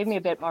gave me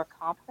a bit more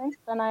confidence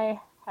than I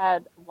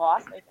had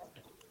lost. I guess I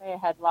should say I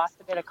had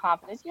lost a bit of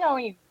confidence. You know,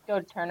 when you go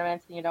to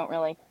tournaments and you don't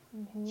really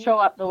show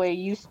up the way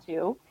you used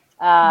to,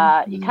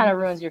 it kind of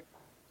ruins your,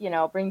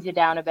 brings you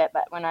down a bit.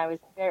 But when I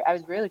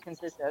was really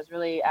consistent. I was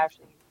really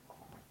actually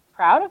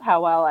proud of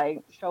how well I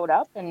showed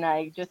up, and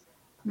I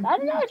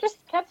don't know, I just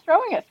kept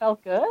throwing. It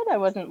felt good. I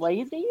wasn't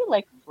lazy,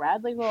 like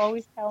Bradley will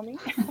always tell me.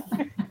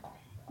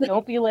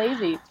 Don't be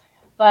lazy.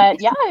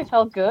 But yeah, I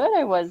felt good.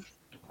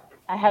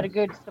 I had a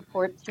good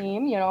support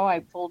team.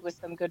 I pulled with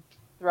some good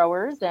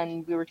throwers,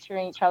 and we were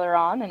cheering each other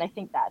on, and I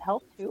think that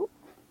helped too.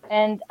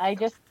 And I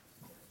just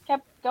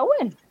kept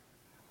going.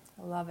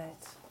 I love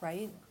it,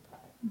 right?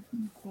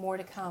 More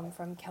to come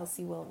from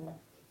Kelsey Wilton.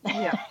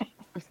 Yeah.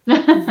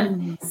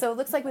 So it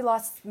looks like we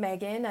lost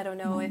Megan. I don't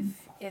know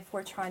if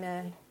we're trying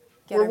to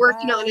get We're her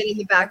working back. on it in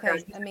the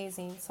background. Okay,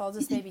 amazing. So I'll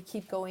just maybe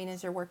keep going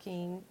as you're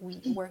working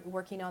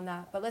on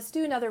that. But let's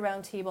do another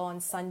round table on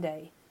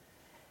Sunday.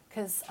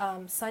 Because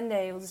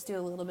Sunday, we'll just do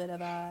a little bit of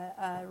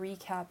a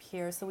recap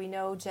here. So we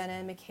know Jenna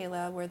and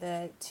Michaela were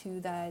the two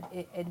that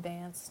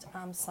advanced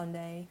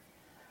Sunday.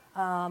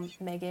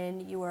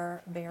 Megan, you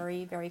were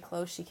very, very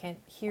close. She can't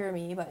hear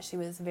me, but she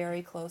was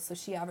very close. So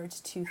she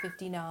averaged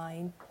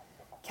 259.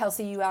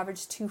 Kelsey, you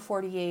averaged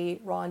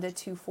 248. Rhonda,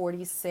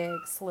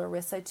 246.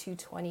 Larissa,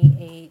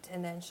 228.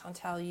 And then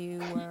Chantal, you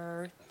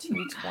were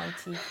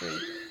 223.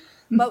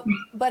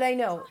 But I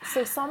know.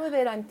 So some of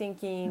it I'm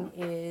thinking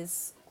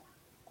is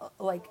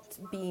like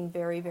being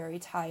very, very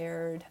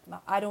tired.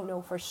 I don't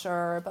know for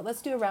sure, but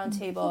let's do a round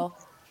table.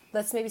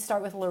 Let's maybe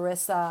start with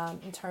Larissa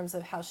in terms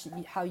of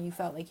how you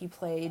felt like you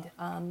played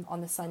on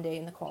the Sunday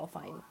in the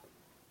qualifying.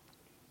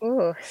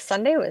 Ooh,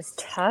 Sunday was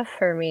tough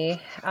for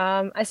me.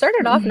 I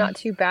started off not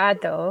too bad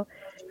though.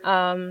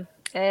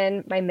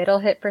 And my middle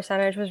hit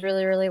percentage was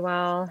really, really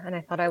well, and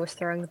I thought I was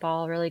throwing the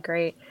ball really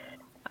great.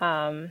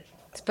 Um,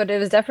 but it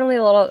was definitely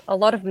a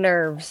lot of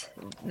nerves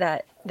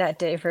that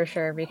day for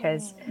sure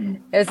because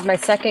it was my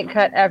second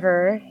cut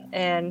ever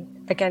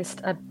and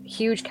against a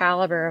huge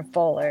caliber of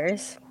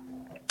bowlers.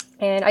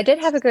 And I did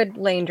have a good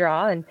lane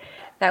draw, and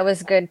that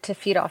was good to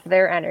feed off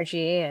their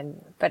energy.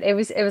 But it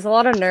was a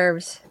lot of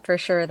nerves for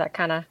sure that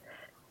kind of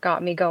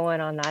got me going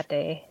on that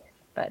day.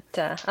 But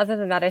other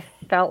than that, I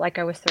felt like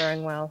I was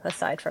throwing well.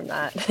 Aside from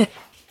that,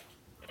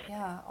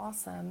 Yeah,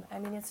 awesome. I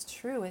mean, it's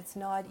true. It's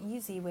not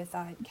easy with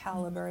that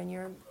caliber, and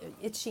you're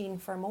itching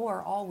for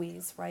more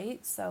always,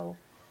 right? So,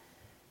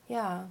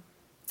 yeah.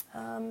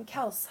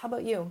 Kels, how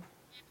about you?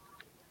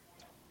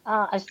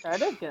 I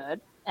started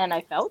good and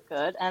I felt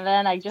good, and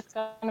then I just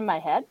got in my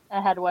head. I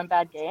had one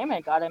bad game,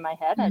 I got in my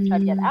head, and I tried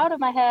to get out of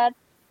my head,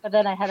 but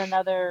then I had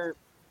another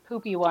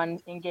poopy one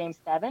in game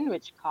 7,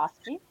 which cost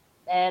me,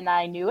 and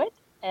I knew it,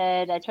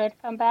 and I tried to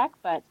come back,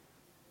 but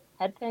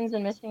head pins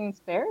and missing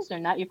spares are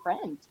not your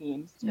friend,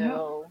 team.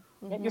 So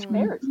get your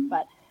spares.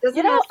 But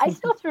Doesn't matter. I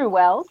still threw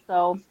well,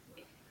 so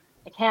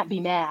I can't be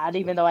mad,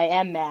 even though I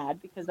am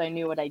mad because I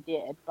knew what I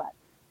did. But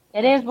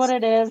it is what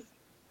it is.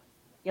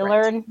 You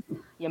learn,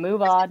 you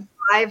move on.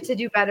 Strive to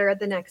do better at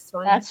the next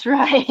one. That's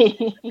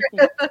right.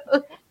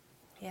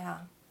 Yeah.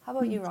 How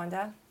about you,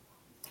 Rhonda?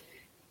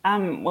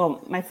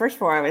 Well, my first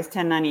 4, I was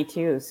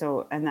 1092.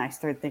 So, and I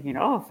started thinking,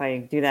 oh, if I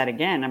do that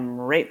again, I'm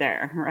right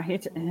there.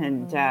 Right.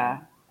 And,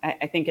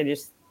 I think I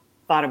just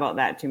thought about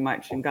that too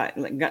much and got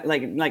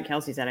like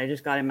Kelsey said, I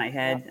just got in my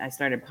head. I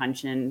started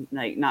punching,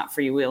 like not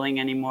freewheeling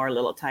anymore, a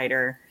little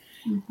tighter.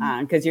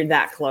 Because you're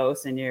that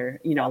close and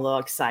you're, a little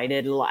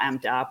excited, a little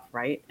amped up.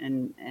 Right.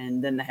 And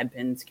then the head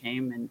pins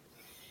came, and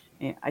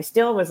I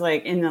still was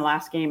like, in the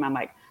last game, I'm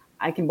like,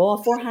 I can bowl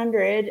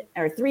 400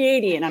 or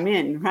 380 and I'm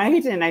in,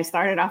 right? And I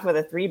started off with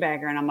a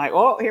 3-bagger and I'm like,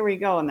 oh, here we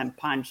go. And then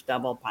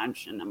double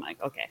punch. And I'm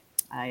like, okay,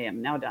 I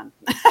am now done.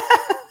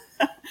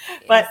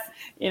 But,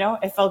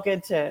 it felt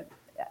good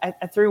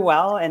I threw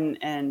well and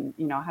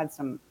had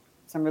some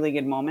really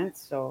good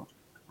moments. So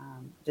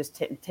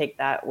just take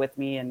that with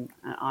me and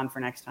on for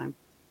next time.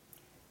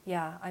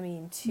 Yeah, I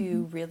mean,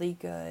 2 really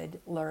good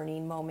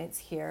learning moments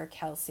here,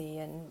 Kelsey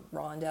and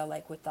Rhonda,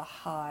 like with the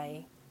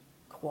high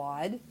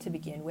quad to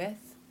begin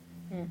with,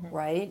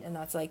 right? And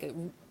that's like,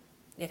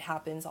 it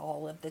happens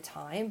all of the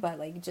time, but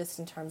like just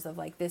in terms of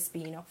like this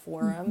being a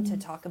forum to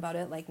talk about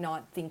it, like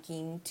not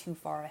thinking too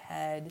far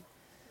ahead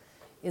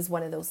is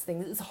one of those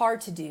things. It's hard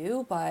to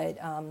do, but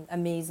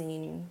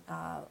amazing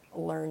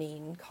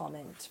learning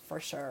comment for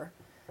sure.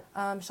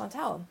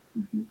 Chantal.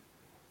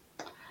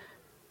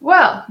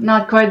 Well,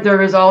 not quite the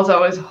results I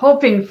was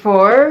hoping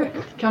for.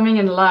 Coming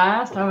in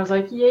last, I was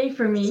like, yay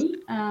for me.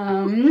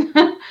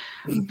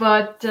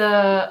 But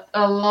a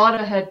lot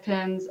of head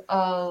pins,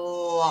 a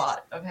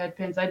lot of head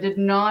pins. I did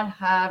not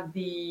have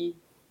the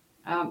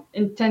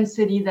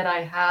intensity that I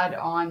had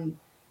on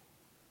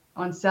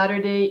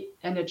Saturday,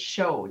 and it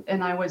showed.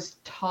 And I was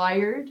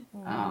tired.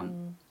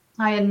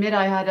 I admit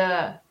I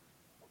had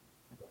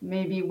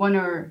maybe 1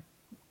 or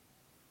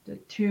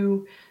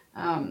 2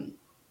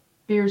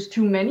 beers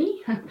too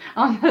many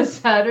on the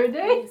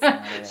Saturday.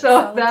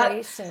 So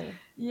that,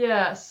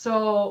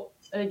 so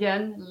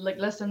again, like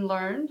lesson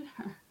learned,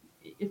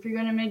 if you're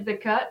gonna make the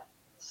cut,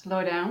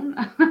 slow down.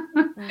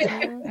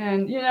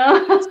 And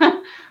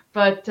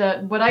but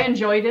I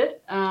enjoyed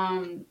it.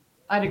 I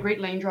had a great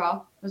lane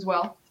draw as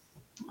well.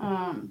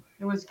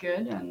 It was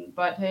good,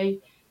 but hey,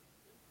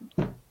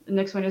 the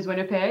next one is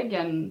Winnipeg,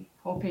 and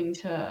hoping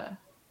to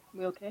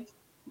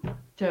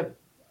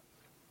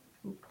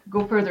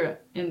go further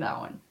in that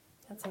one.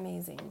 That's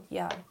amazing.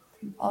 Yeah.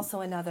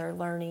 Also another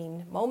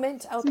learning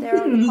moment out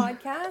there on the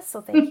podcast. So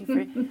thank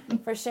you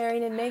for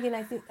sharing. And Megan,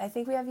 I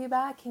think we have you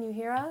back. Can you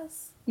hear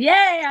us?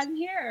 Yay, I'm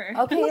here.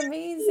 Okay,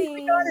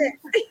 amazing.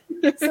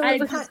 So I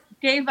just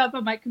gave up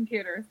on my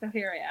computer, so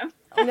here I am.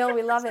 No,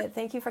 we love it.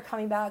 Thank you for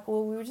coming back.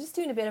 Well, we were just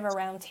doing a bit of a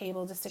round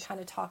table just to kind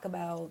of talk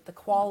about the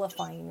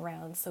qualifying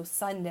round, so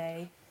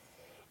Sunday,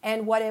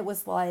 and what it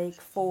was like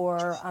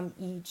for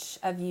each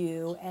of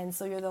you. And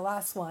so you're the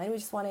last one. We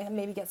just want to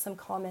maybe get some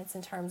comments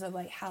in terms of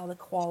like how the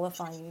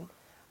qualifying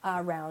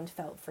round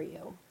felt for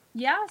you.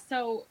 Yeah,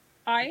 so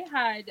I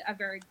had a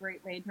very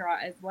great lane draw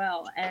as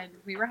well, and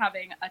we were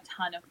having a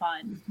ton of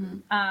fun.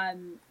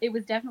 It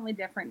was definitely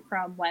different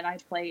from when I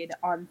played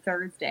on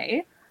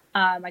Thursday.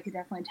 I could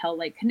definitely tell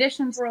like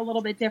conditions were a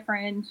little bit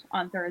different.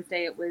 On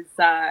Thursday, it was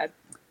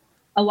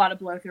a lot of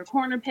blow through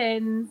corner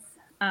pins.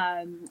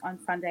 On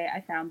Sunday,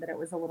 I found that it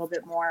was a little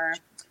bit more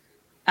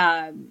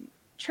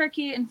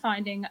tricky in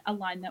finding a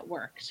line that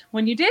worked.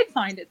 When you did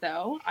find it,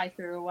 though, I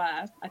threw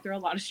a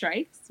lot of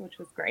strikes, which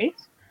was great.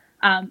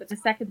 But the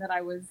second that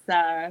I was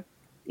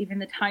even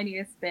the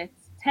tiniest bit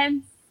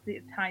tense,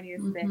 the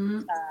tiniest bit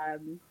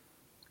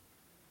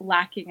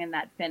lacking in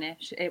that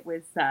finish, it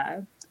was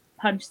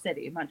Punch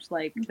City, much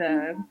like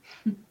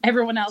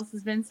everyone else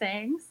has been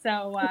saying.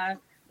 So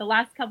the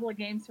last couple of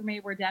games for me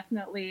were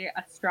definitely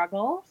a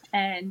struggle,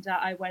 and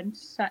I went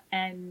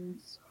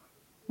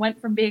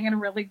from being in a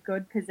really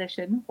good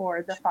position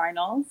for the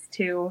finals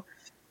to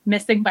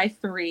missing by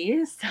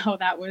 3. So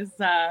that was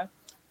a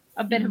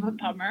bit of a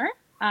bummer.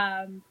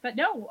 But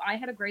no, I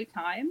had a great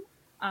time.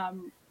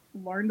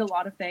 Learned a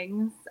lot of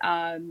things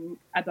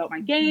about my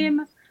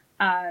game.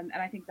 And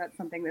I think that's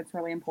something that's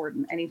really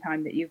important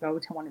anytime that you go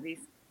to one of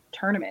these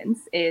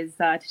tournaments is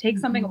to take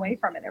something away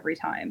from it every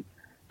time.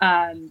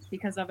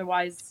 Because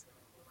otherwise,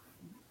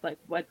 like,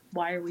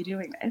 why are we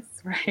doing this,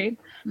 right?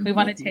 We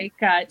want to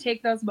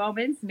take those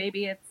moments.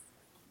 Maybe it's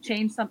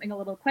change something a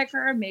little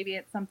quicker. Maybe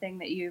it's something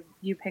that you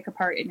pick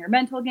apart in your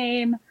mental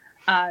game.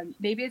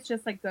 Maybe it's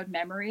just like good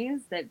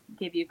memories that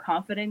give you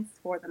confidence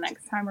for the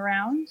next time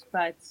around.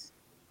 But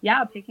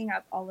yeah, picking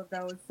up all of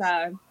those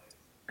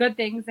good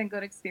things and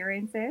good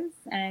experiences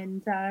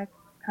and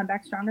come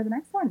back stronger the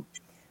next one.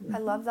 I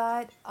love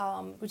that.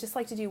 We'd just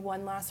like to do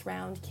one last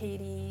round,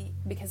 Katie,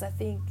 because I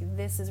think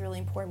this is really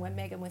important what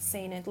Megan was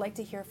saying. I'd like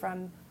to hear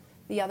from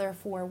the other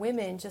 4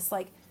 women, just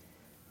like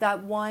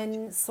that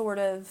one sort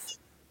of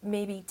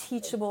maybe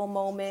teachable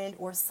moment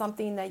or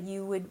something that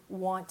you would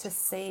want to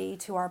say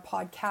to our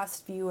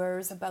podcast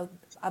viewers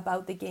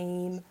about the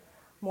game,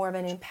 more of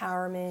an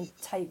empowerment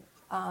type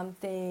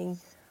thing.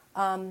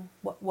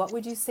 What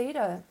would you say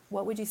to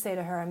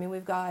her? I mean,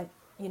 we've got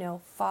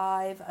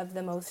 5 of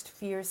the most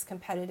fierce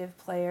competitive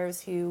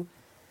players who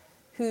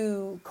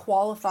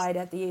qualified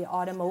at the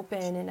Autumn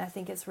Open, and I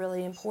think it's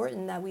really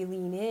important that we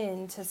lean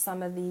into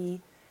some of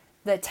the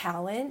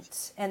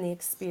talent and the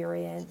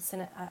experience,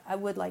 and I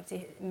would like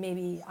to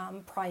maybe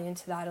pry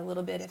into that a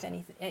little bit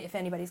if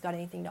anybody's got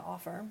anything to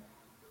offer.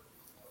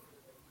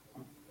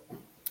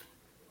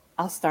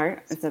 I'll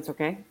start if that's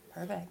okay.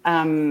 Perfect.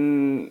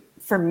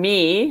 For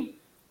me,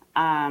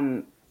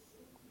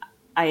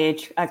 I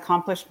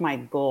accomplished my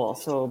goal.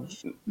 So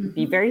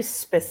be very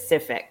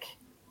specific.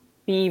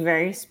 Be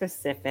very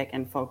specific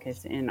and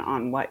focus in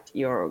on what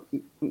your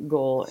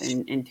goal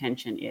and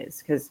intention is.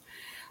 Because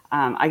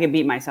I can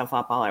beat myself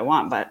up all I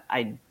want, but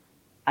I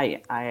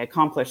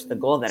accomplished the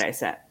goal that I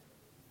set.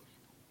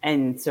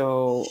 And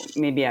so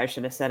maybe I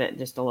should have set it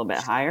just a little bit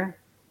higher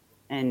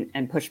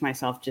and push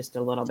myself just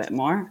a little bit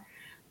more.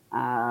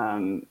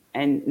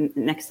 And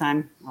next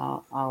time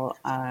I'll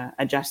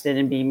adjust it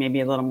and be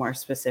maybe a little more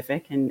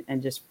specific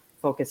and just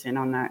focus in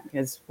on that,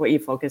 because what you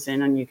focus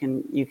in on, you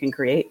can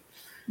create.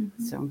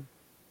 Mm-hmm. So,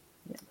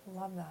 yeah.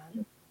 Love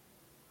that.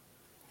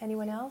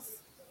 Anyone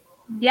else?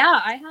 Yeah,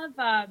 I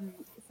have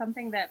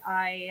something that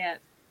I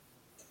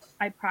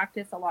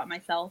practice a lot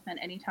myself, and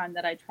anytime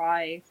that I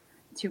try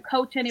to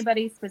coach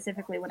anybody,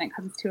 specifically when it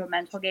comes to a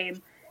mental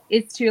game,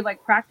 is to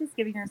like practice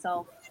giving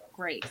yourself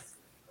grace.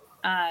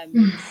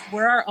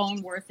 We're our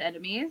own worst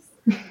enemies.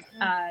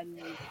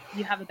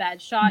 You have a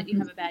bad shot, you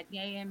have a bad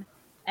game,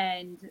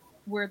 and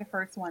we're the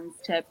first ones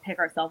to pick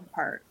ourselves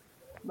apart.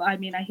 I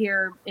mean, I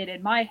hear it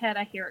in my head,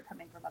 I hear it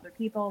coming from other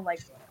people, like,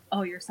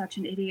 oh, you're such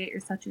an idiot, you're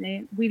such an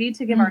idiot. We need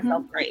to give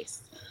ourselves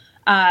grace.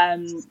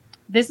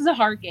 This is a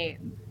hard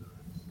game,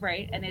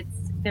 right? And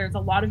there's a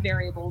lot of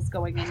variables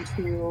going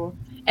into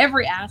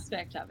every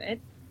aspect of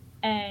it,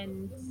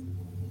 and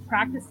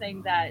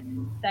practicing that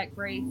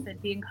grace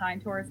and being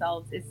kind to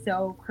ourselves is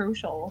so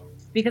crucial,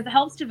 because it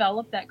helps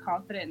develop that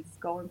confidence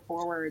going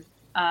forward.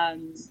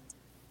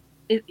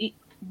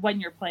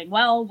 When you're playing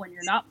well, when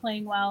you're not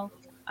playing well,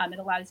 it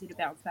allows you to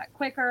bounce back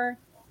quicker.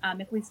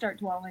 If we start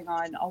dwelling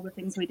on all the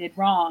things we did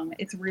wrong,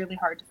 it's really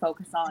hard to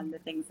focus on the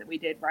things that we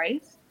did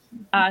right.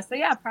 So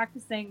yeah,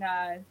 practicing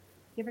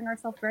giving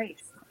ourselves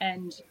grace.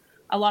 And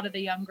a lot of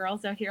the young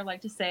girls out here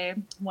like to say,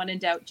 when in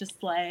doubt, just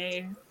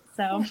slay.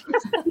 So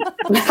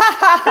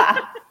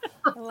I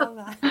love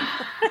that.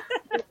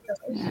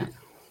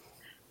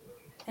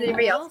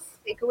 Anybody else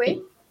take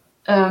away?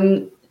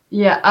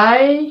 Yeah,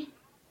 I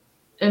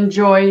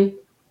enjoy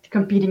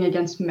competing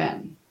against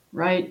men,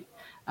 right?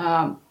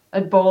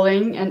 At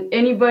bowling, and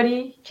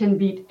anybody can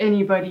beat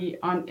anybody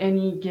on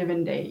any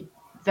given day.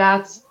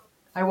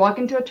 I walk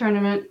into a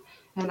tournament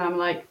and I'm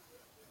like,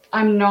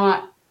 I'm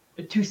not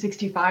a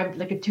 265,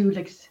 like a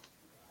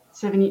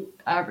 270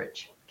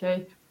 average,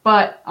 okay?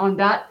 But on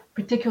that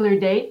particular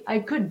day, I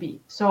could be.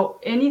 So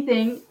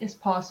anything is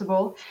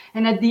possible.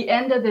 And at the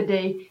end of the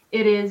day,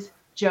 it is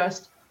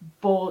just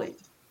bowling.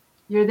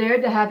 You're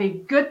there to have a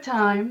good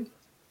time.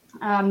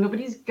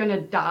 Nobody's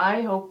gonna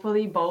die,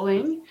 hopefully,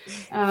 bowling.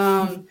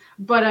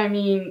 But I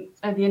mean,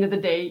 at the end of the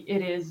day,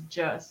 it is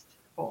just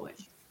bowling.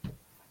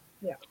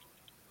 Yeah,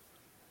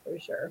 For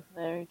sure.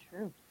 Very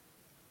true.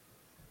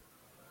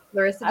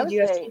 Larissa, I did would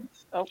you have say,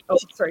 Oh,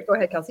 sorry. Go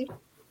ahead, Kelsey.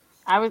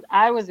 I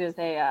was gonna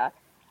say,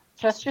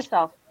 trust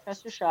yourself,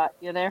 trust your shot.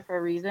 You're there for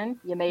a reason.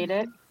 You made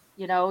it.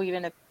 You know,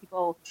 even if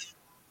people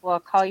will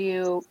call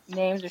you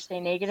names or say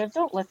negative,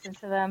 don't listen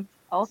to them.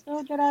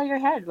 Also, get out of your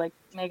head. Like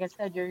Megan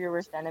said, you're your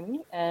worst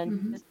enemy, and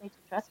you just need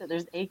to trust it.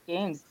 There's 8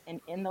 games, and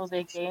in those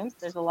 8 games,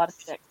 there's a lot of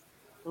sticks,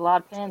 a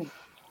lot of pins.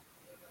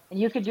 And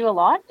you could do a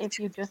lot if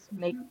you just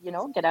make, get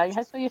out of your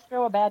head. So you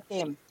throw a bad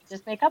game,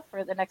 just make up for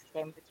it the next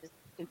game, which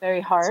is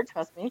very hard,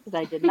 trust me, because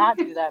I did not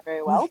do that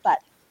very well. But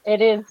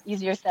it is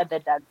easier said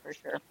than done for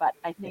sure. But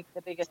I think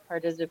the biggest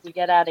part is if we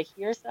get out of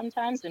here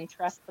sometimes and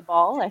trust the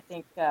ball, I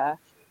think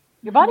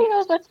your body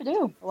knows what to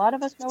do. A lot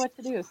of us know what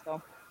to do.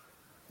 So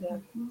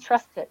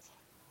trust it.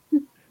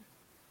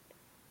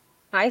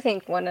 I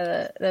think one of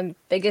the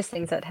biggest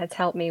things that has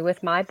helped me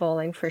with my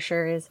bowling for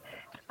sure is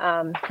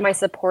my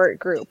support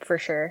group for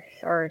sure,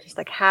 or just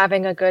like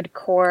having a good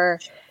core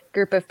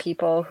group of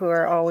people who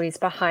are always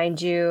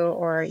behind you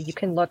or you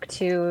can look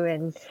to,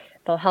 and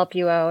they'll help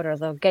you out or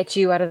they'll get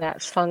you out of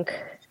that funk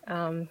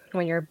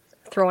when you're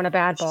throwing a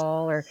bad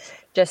ball or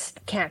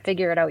just can't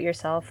figure it out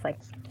yourself. Like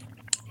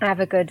I have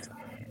a good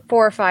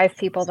 4 or 5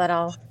 people that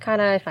I'll kind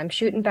of, if I'm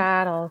shooting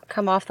bad, I'll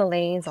come off the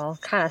lanes, I'll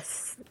kind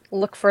of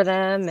look for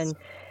them, and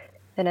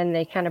then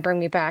they kind of bring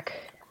me back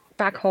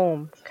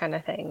home kind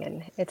of thing.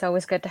 And it's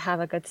always good to have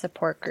a good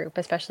support group,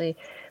 especially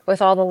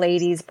with all the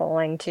ladies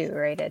bowling too,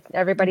 right?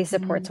 Everybody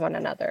supports one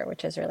another,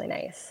 which is really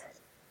nice.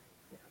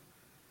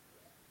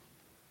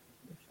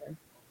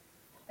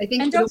 I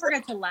think, and don't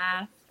forget to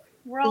laugh.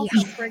 We're all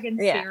so friggin'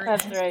 serious.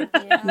 That's right.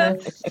 Yeah.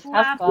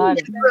 Have fun.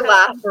 Never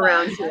laugh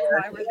around here. That's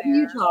why we're What there. are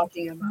you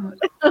talking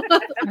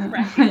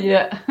about?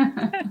 Yeah.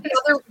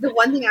 The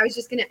one thing I was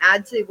just going to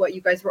add to what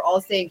you guys were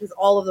all saying, because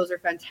all of those are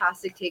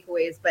fantastic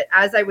takeaways. But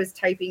as I was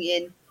typing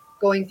in,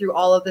 going through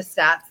all of the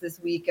stats this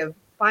week of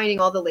finding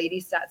all the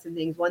ladies' stats and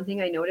things, one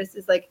thing I noticed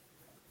is like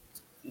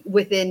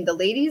within the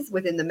ladies,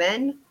 within the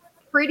men,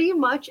 pretty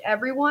much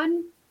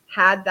everyone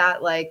had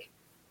that like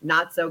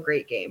not so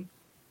great game.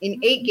 In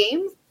 8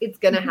 games, it's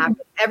going to happen.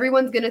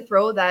 Everyone's going to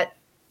throw that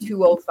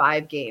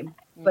 205 game,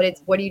 but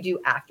it's what do you do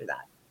after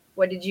that?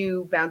 What did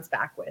you bounce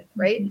back with,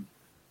 right?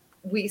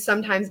 We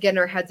sometimes get in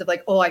our heads of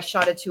like, oh, I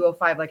shot a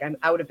 205, like I'm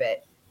out of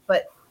it.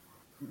 But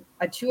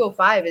a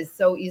 205 is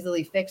so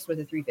easily fixed with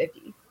a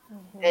 350.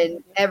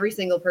 And every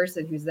single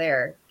person who's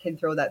there can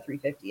throw that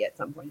 350 at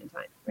some point in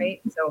time, right?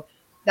 So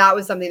that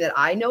was something that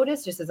I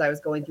noticed just as I was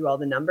going through all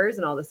the numbers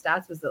and all the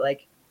stats, was that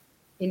like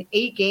in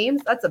 8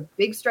 games, that's a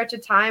big stretch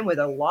of time with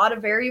a lot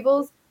of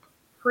variables.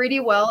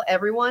 Pretty well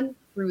everyone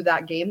threw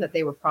that game that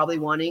they were probably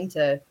wanting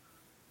to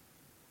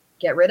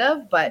get rid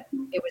of, but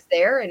it was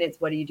there, and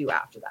it's what do you do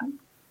after that,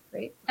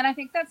 right? And I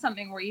think that's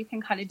something where you can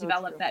kind of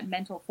develop that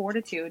mental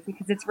fortitude,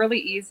 because it's really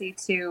easy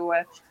to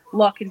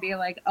look and be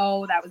like,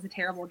 oh, that was a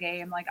terrible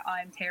game. Like,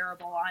 I'm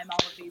terrible. I'm all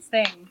of these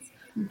things.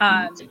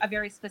 A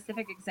very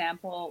specific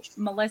example,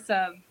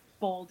 Melissa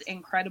bowled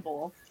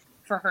incredible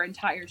for her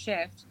entire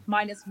shift,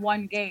 minus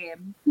 1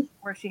 game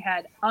where she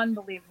had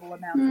unbelievable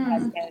amounts of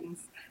head spins.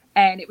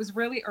 And it was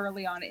really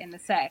early on in the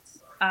set.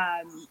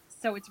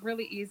 So it's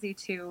really easy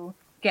to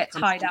get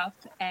tied up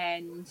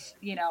and,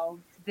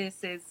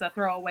 this is a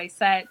throwaway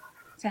set,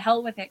 to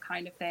hell with it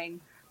kind of thing.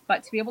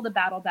 But to be able to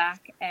battle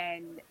back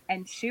and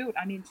shoot,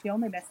 I mean, she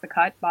only missed the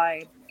cut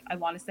by, I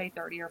want to say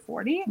 30 or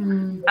 40.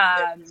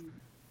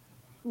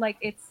 Like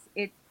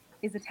it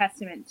is a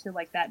testament to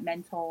like that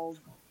mental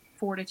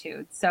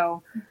fortitude.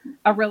 So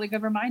a really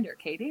good reminder,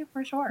 Katie,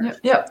 for sure.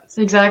 Yep,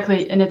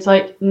 exactly. And it's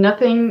like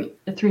nothing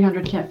a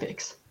 300 can't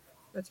fix.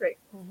 That's right.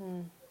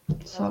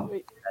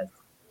 So,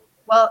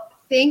 well,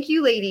 thank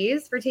you,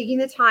 ladies, for taking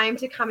the time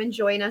to come and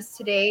join us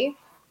today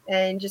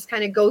and just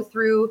kind of go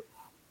through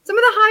some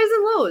of the highs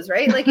and lows,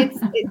 right? Like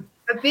it's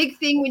a big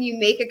thing when you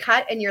make a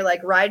cut and you're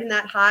like riding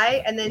that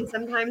high, and then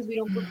sometimes we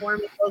don't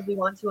perform as well as we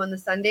want to on the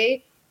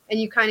Sunday,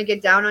 and you kind of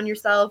get down on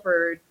yourself,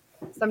 or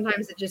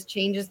sometimes it just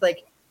changes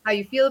like how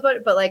you feel about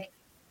it. But like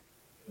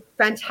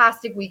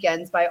fantastic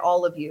weekends by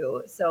all of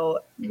you. So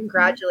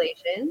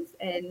congratulations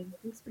and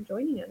thanks for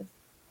joining us.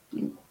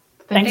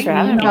 Thanks for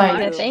having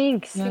us.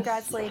 Thanks. Yes.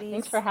 Congrats, ladies.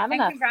 Thanks for having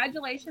and us.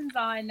 Congratulations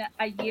on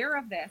a year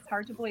of this.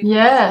 Hard to believe.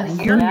 Yes.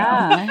 A year ago.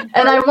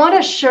 And I want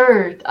a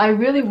shirt. I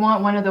really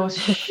want one of those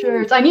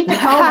shirts. I need to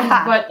come,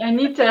 but I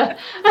need to.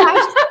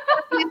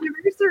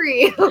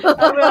 Anniversary.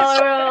 I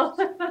will.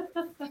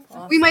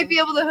 Awesome. We might be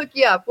able to hook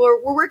you up.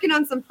 We're working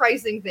on some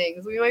pricing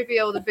things. We might be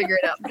able to figure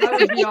it out. That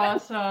would be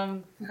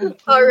awesome.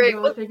 All right.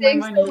 Well,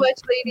 thanks so much,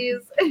 ladies.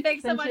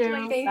 Thanks so much,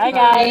 ladies. Bye,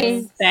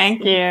 guys.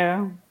 Thank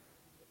you.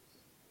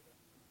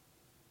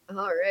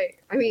 All right.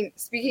 I mean,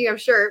 speaking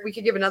of shirt, we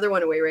could give another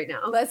one away right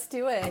now. Let's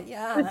do it.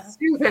 Yeah. Let's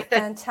do it.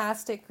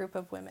 Fantastic group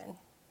of women.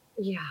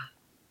 Yeah.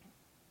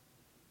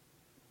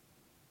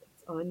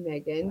 It's on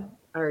Megan.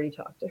 I already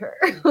talked to her.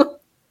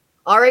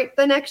 All right.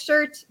 The next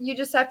shirt, you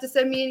just have to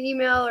send me an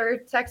email or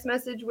text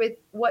message with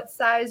what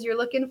size you're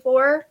looking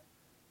for.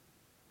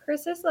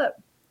 Chris Hislop.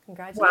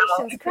 Congratulations,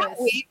 wow. I Chris. can't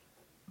wait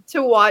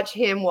to watch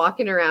him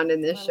walking around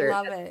in this I shirt.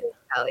 love it.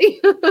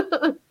 Allie.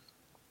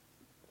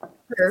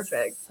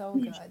 Perfect. So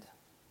good.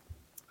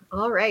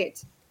 All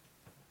right.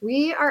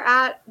 We are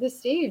at the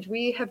stage.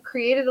 We have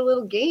created a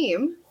little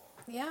game.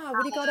 Yeah,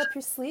 what do you got up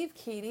your sleeve,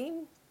 Katie?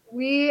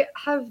 We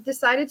have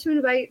decided to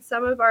invite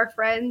some of our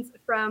friends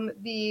from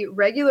the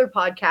regular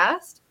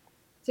podcast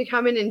to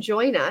come in and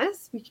join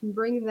us. We can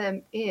bring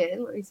them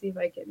in. Let me see if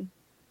I can.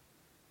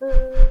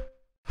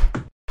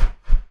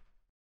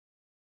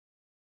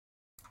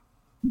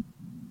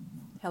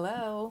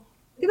 Hello.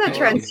 Look at that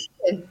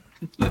transition.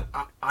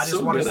 I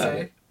just want to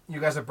say, you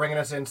guys are bringing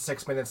us in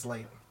 6 minutes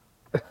late.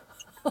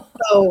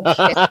 Oh,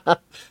 shit.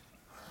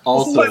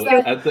 Also,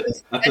 at the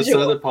start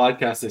of the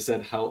podcast, they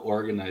said how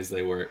organized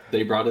they were.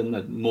 They brought in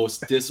the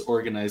most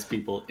disorganized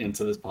people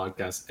into this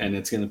podcast, and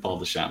it's going to fall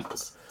to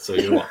shambles. So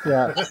you're welcome.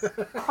 Yeah.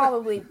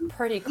 Probably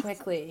pretty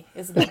quickly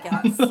is my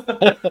guess.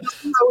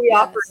 How we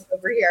operate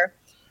over here.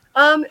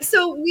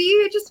 So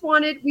we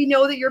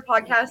know that your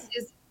podcast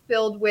is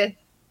filled with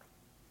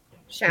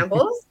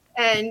shambles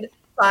and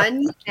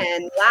fun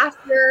and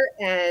laughter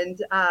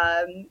and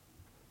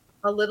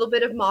a little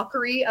bit of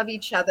mockery of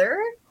each other.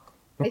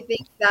 I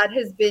think that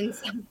has been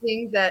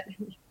something that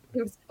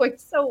was going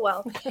so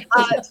well.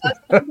 That's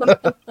something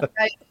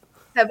I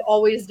have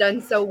always done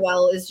so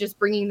well, is just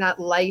bringing that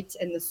light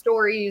and the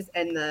stories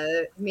and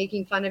the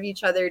making fun of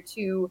each other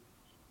to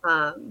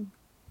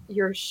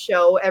your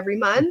show every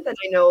month. And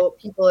I know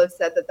people have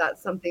said that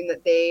that's something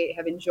that they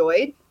have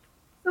enjoyed.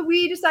 So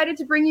we decided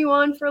to bring you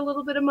on for a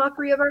little bit of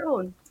mockery of our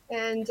own.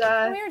 And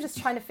we were just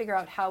trying to figure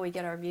out how we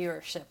get our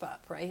viewership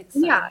up, right? So.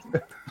 Yeah.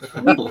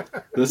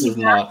 This is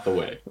not the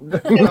way.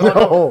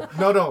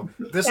 No.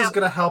 This is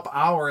going to help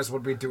ours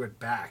when we do it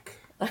back.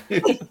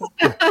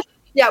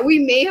 Yeah, we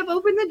may have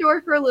opened the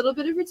door for a little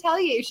bit of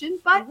retaliation,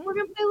 but we're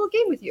going to play a little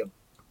game with you.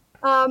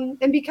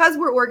 And because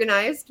we're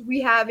organized,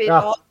 we have it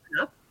all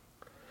up.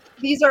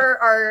 These are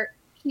our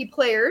key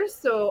players.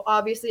 So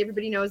obviously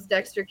everybody knows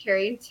Dexter,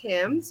 Carrie, and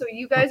Tim. So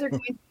you guys are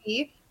going to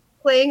be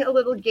playing a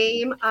little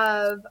game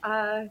of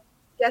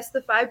guess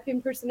the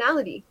 5-pin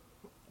personality.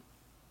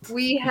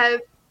 We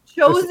have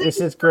chosen. This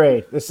is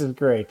great. This is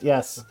great.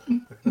 Yes.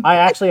 I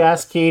actually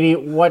asked Katie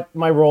what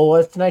my role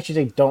was tonight. She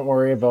said, "Don't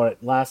worry about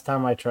it. Last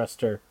time I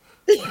trust her."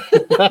 This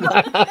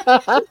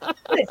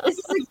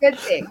is a good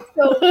thing.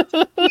 So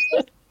we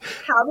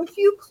have a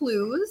few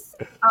clues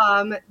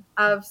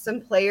of some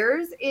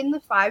players in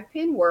the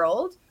 5-pin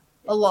world.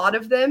 A lot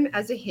of them,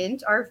 as a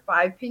hint, are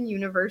 5-pin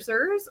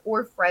universers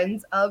or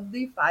friends of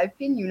the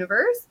 5-pin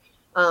universe.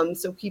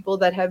 So people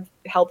that have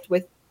helped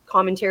with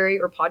commentary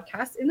or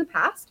podcasts in the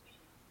past.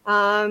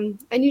 And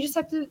you just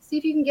have to see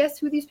if you can guess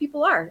who these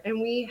people are.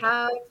 And we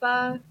have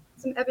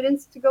some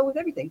evidence to go with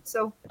everything.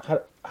 So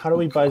how do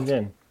we buzz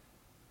in?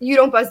 You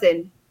don't buzz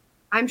in.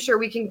 I'm sure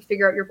we can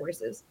figure out your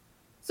voices.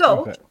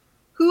 So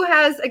who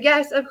has a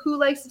guess of who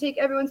likes to take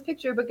everyone's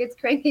picture but gets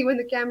cranky when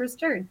the cameras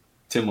turn?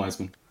 Tim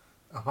Wiseman.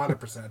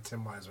 100%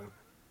 Tim Wiseman.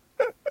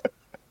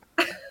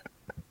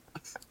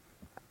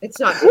 It's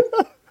not.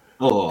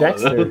 Oh,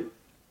 Dexter.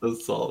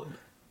 That's solid.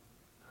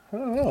 I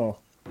don't know.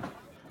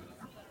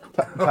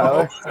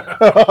 Tyler?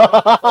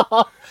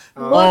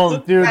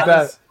 Dude,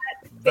 that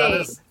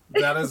is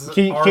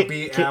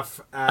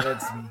RBF at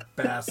its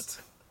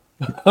best.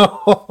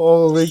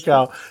 Holy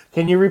cow.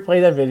 Can you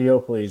replay that video,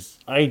 please?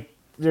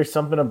 There's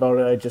something about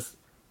it.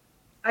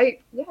 I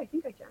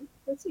think I can.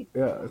 Let's see.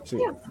 Yeah, let's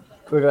see. Yeah.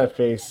 Look at that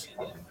face.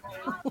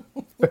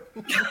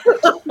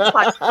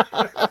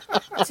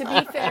 To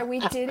be fair, we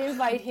did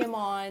invite him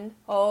on.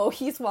 Oh,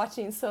 he's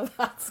watching, so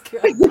that's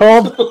good.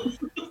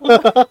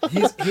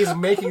 He's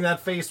making that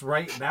face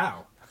right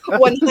now.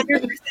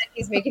 100%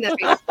 he's making that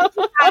face.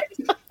 He had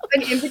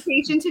an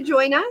invitation to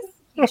join us.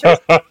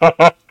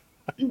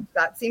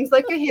 That seems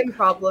like a him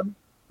problem.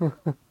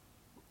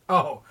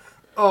 Oh.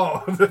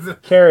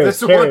 Carrie,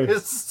 this one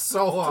is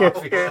so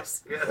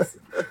obvious. Yes.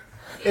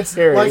 It's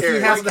like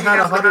he hasn't had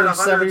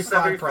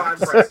 175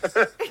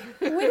 practices.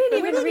 We didn't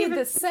even read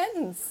the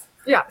sentence.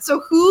 Yeah.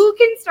 So who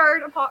can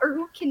start or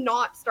who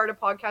cannot start a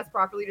podcast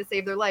properly to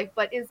save their life,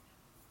 but is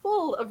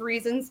full of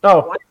reasons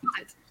why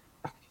not?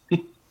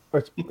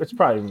 It's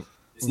probably.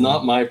 It's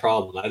not my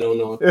problem. I don't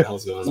know what the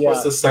hell's going on.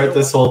 Supposed to start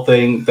this whole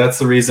thing. That's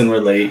the reason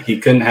we're late. He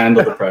couldn't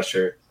handle the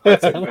pressure.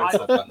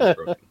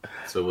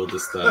 So we'll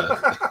just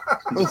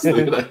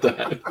leave it at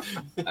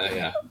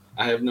that.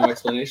 I have no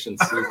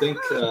explanations. You think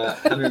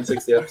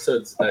 160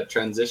 episodes, that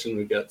transition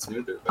would get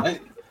smoother. But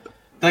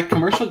that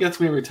commercial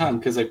gets me every time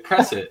because I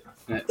press it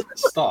and it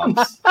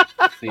stops.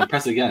 And you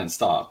press it again, it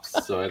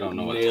stops. So I don't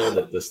know what nailed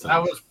it this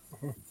time. That was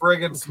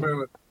friggin'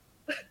 smooth.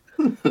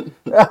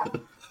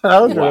 That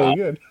was really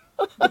good.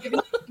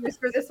 Just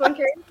for this one,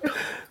 Carrie?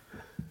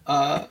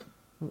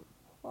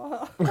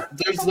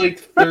 There's like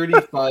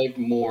 35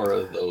 more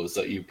of those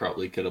that you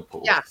probably could have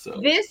pulled. Yeah. So.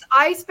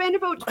 I spent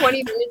about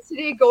 20 minutes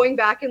today going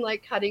back and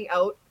like cutting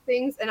out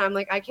things, and I'm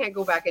like, I can't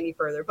go back any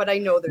further. But I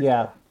know there's.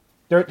 Yeah,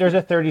 there's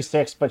a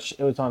 36, but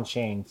it was on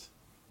chains.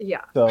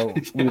 Yeah. So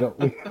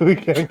we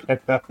can't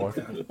get that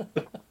one.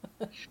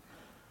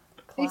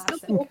 They still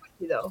come up with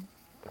you though.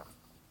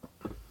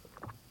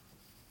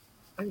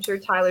 I'm sure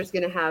Tyler's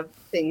going to have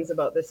things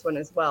about this one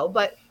as well.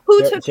 But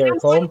who took Derek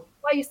Holm?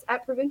 twice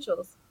at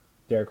provincials?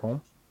 Derek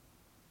Holm.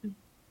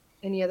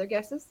 Any other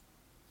guesses?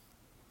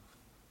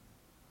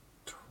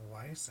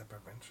 Twice at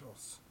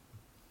provincials.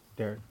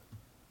 Derek.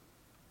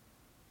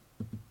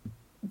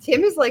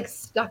 Tim is like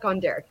stuck on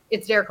Derek.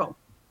 It's Derek Holm.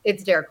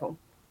 It's Derek Holm.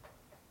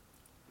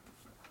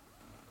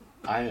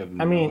 I have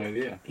no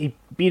idea. He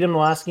beat him the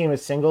last game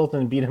at singles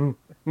and beat him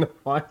in the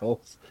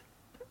finals.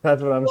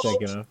 That's what I'm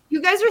thinking of.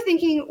 You guys are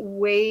thinking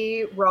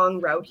way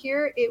wrong route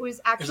here. It was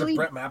actually Is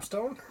it Brett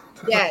Mapstone?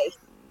 Des.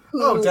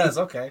 Oh, Des.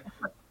 Okay.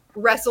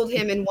 Wrestled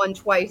him and won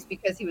twice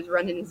because he was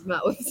running his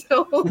mouth.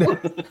 So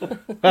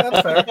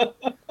that's fair.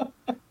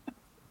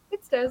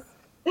 It's Des.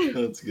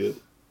 That's good.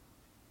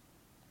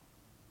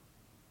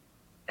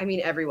 I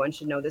mean, everyone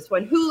should know this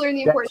one. Who learned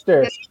the importance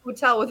of getting a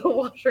hotel with a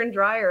washer and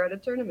dryer at a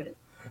tournament?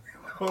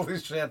 Holy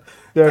shit.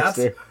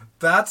 Dexter.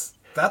 That's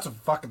a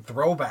fucking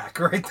throwback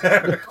right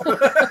there.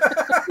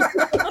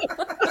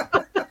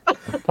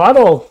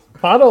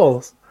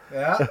 Puddles.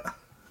 Yeah.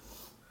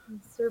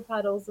 Sir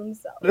Puddles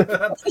himself.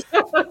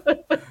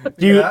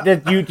 Do you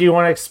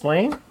want to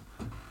explain?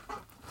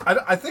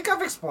 I think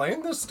I've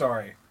explained this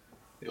story.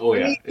 Oh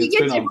yeah, it's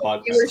been on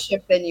podcast.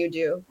 Viewership than you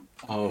do.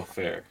 Oh,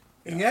 fair.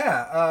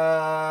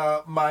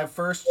 Yeah. My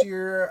first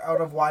year out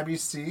of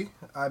YBC,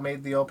 I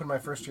made the Open my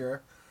first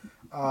year.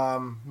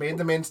 Made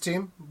the men's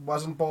team.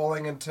 Wasn't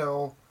bowling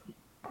until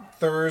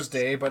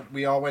Thursday, but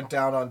we all went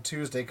down on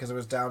Tuesday because it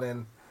was down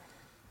in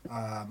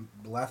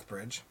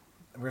Lethbridge.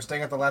 We were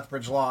staying at the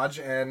Lethbridge Lodge,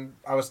 and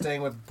I was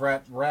staying with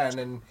Brett Wren,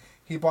 and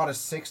he bought a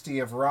 60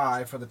 of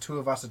rye for the two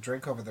of us to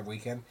drink over the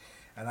weekend,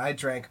 and I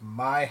drank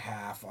my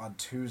half on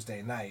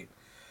Tuesday night.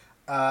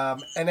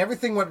 And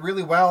everything went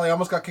really well. I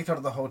almost got kicked out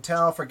of the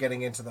hotel for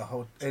getting into the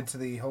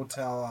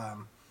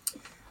hotel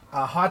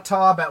hot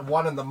tub at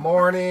 1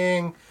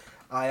 a.m.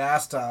 I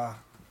asked a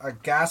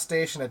gas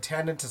station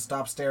attendant to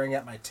stop staring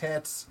at my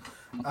tits.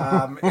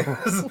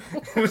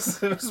 It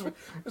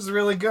was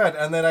really good.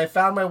 And then I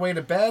found my way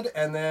to bed,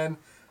 and then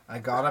I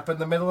got up in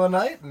the middle of the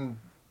night, and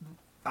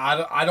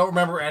I don't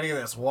remember any of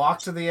this.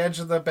 Walked to the edge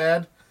of the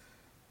bed,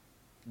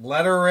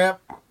 let her rip,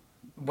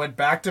 went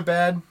back to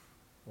bed,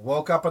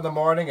 woke up in the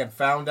morning and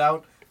found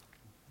out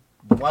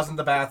it wasn't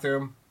the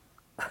bathroom.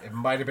 It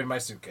might have been my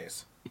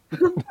suitcase.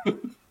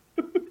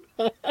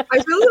 I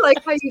really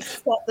like how you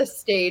set the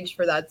stage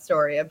for that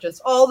story of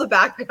just all the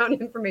background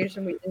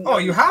information we didn't know. Oh,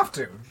 you have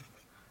to.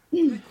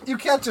 You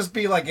can't just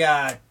be like, yeah,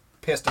 I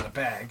pissed in a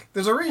bag.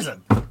 There's a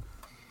reason.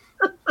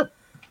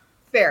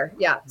 Fair,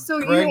 yeah. So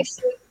you had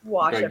to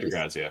wash Greg everything.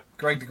 DeGrazia.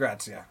 Greg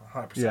DeGrazia,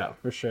 100%. Yeah,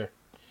 for sure.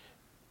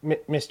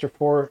 Mr.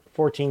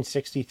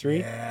 1463.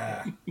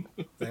 Yeah,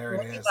 there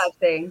Look it at is. that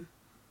thing.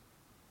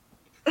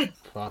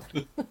 Fuck.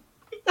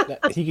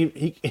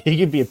 He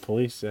could be a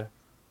police.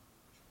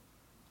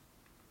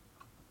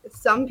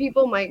 Some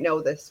people might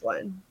know this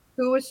one.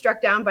 Who was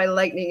struck down by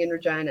lightning in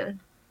Regina?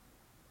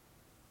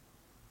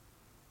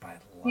 By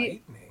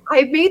lightning?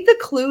 I made the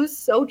clues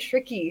so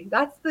tricky.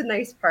 That's the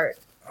nice part.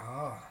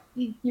 Oh.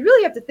 You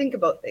really have to think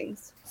about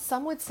things.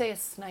 Some would say a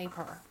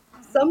sniper.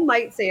 Some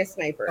might say a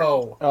sniper.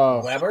 Oh.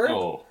 Weber?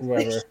 Oh.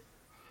 Weber.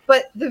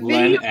 But the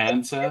Len video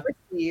Ansa? I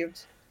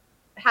received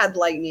had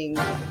lightning.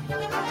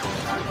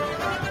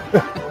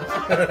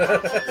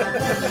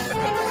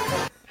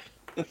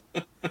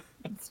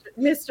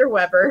 Mr.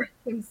 Weber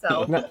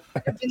himself.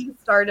 It's been the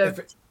start of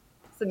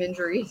some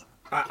injuries.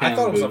 I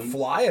thought it was a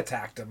fly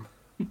attacked him.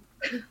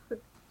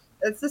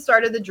 That's the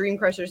start of the Dream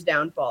Crushers'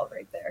 downfall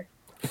right there.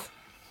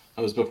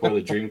 That was before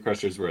the Dream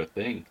Crushers were a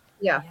thing.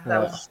 Yeah,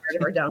 that was the start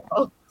of our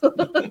downfall.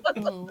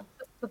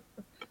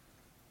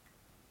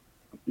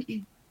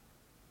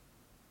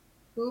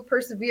 Who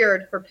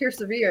persevered for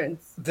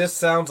perseverance? This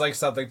sounds like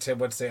something Tim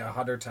would say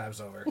 100 times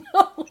over.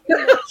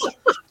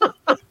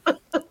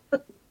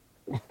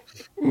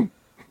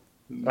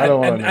 I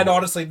don't want to know. And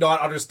honestly not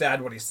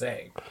understand what he's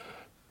saying.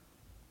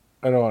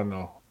 I don't want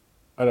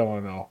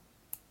to know.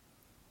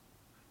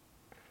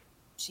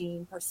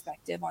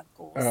 Perspective on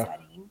goal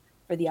setting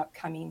for the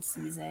upcoming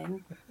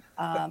season,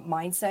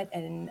 mindset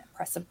and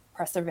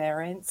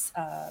perseverance.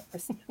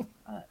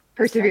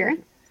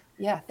 Perseverance?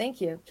 Yeah,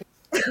 thank you.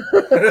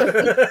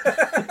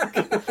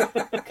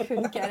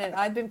 Couldn't get it.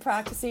 I've been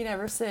practicing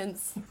ever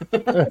since.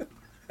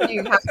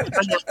 You have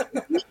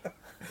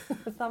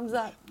Thumbs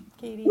up,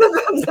 Katie.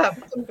 Thumbs up.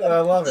 I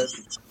love it.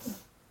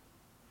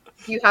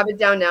 Do you have it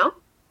down now?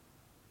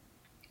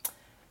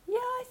 Yeah,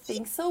 I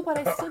think so, but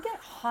I still get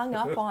hung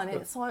up on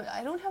it, so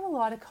I don't have a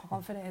lot of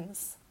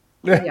confidence.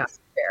 Yeah,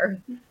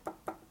 fair.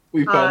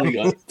 We finally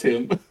got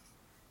Tim.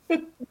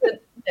 The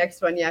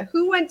next one, yeah.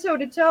 Who went toe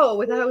to toe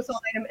with a household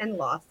item and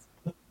lost?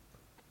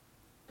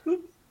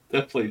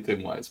 Definitely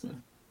Tim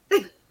Wiseman.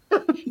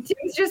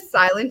 Tim's just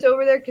silent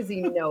over there because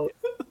he knows.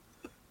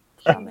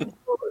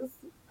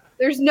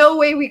 There's no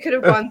way we could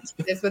have gone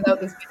through this without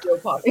this video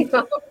popping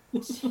up.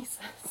 Jesus.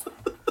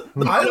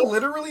 I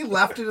literally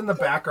left it in the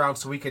background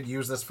so we could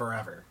use this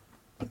forever.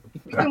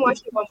 You can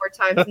watch it one more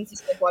time since you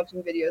like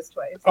watching videos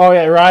twice. Oh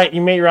yeah, Ryan,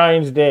 you made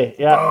Ryan's day.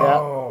 Yeah,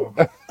 Oh.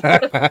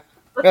 yeah.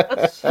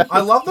 I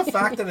love the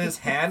fact that his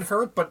hand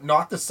hurt, but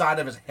not the side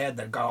of his head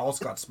that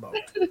also got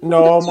smoked.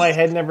 No, my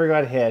head never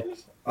got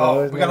hit.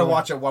 Oh, we gotta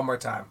watch it one more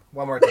time.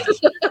 One more time.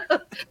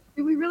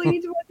 Do we really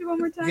need to watch it one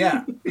more time?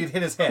 Yeah, it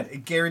hit his head.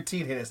 It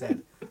guaranteed hit his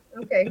head.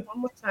 Okay, one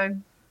more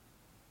time.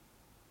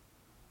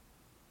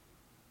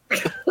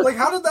 Like,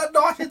 how did that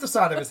not hit the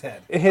side of his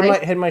head? It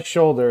hit my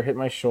shoulder. Hit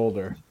my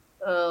shoulder.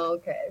 Oh,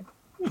 okay.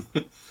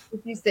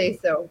 If you say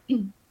so.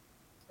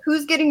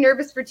 Who's getting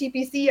nervous for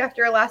TPC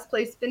after a last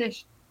place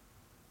finish?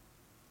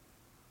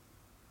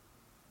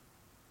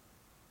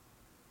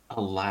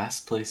 A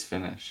last place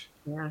finish.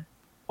 Yeah.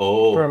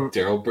 Oh, From-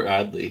 Daryl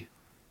Bradley.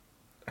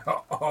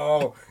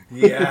 Oh,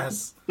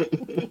 yes.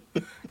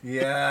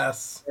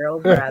 Yes.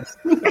 Daryl Bradley.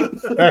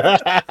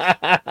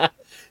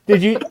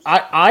 Did you?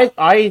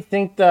 I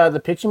think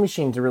the pitching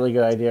machine's a really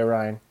good idea,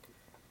 Ryan.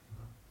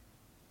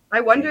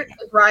 I wonder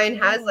if Ryan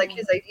has like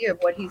his idea of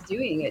what he's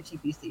doing at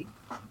TPC.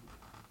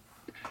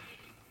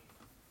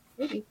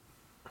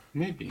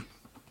 Maybe.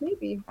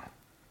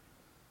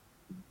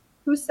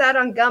 Who sat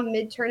on gum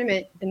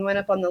mid-tournament and went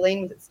up on the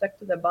lane with it stuck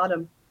to the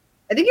bottom?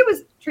 I think it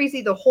was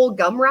Tracy, the whole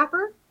gum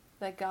wrapper.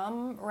 The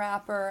gum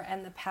wrapper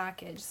and the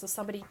package. So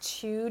somebody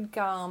chewed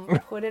gum,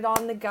 put it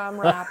on the gum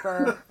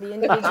wrapper. The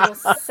individual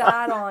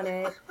sat on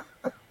it,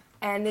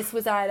 and this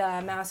was at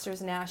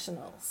Masters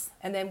Nationals,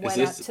 and then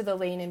went up to the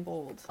lane and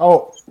bowled.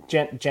 Oh,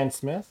 Jen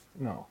Smith?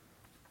 No.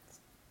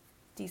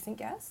 Decent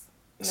guess.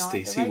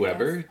 Stacy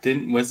Weber?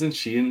 Wasn't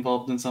she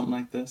involved in something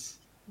like this?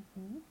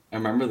 Mm-hmm. I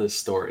remember this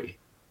story.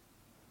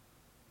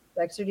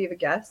 Dexter, do you have a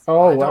guess?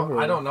 Oh,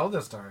 I don't know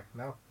this story.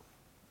 No.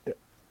 It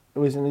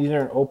was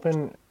either an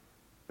open.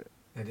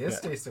 It is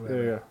Stacy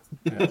Weber.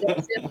 Yeah.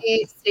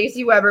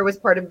 Stacy Weber was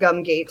part of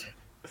Gumgate.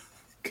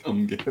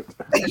 Gumgate.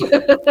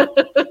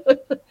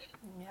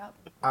 Yep.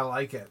 I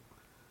like it.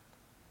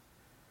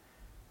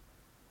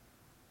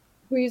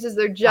 Who uses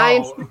their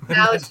giant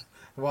analogy?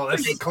 Well,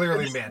 this is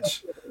clearly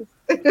Mitch.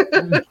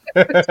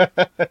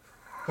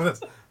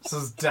 This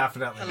is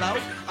definitely. Hello?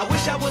 I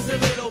wish I was a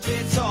little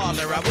bit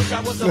taller. I wish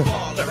I was a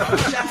baller. I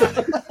wish I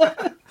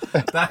had...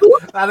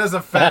 that is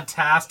a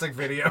fantastic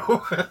video.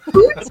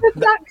 Who took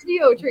that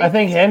video, Tracy? I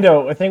think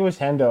Hendo. I think it was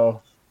Hendo.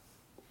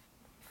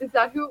 Is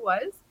that who it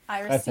was?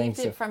 I think received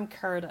so. it from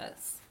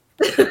Curtis.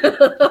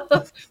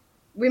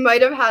 We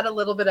might have had a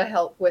little bit of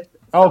help with.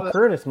 Oh,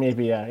 Curtis,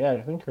 maybe. Yeah.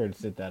 I think Curtis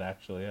did that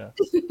actually. Yeah.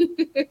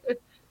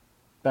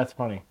 That's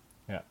funny.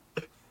 Yeah.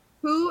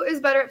 Who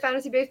is better at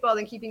fantasy baseball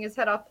than keeping his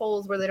head off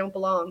poles where they don't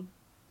belong?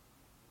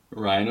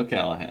 Ryan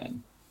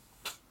O'Callahan.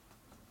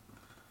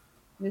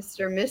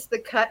 Mr. Miss the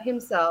Cut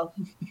himself.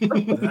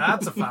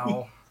 That's a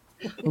foul.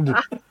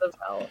 That's a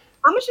foul.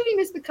 How much did he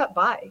miss the cut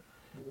by?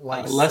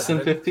 Like less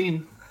than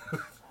 15.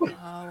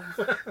 Wow.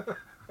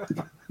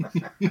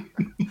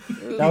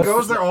 He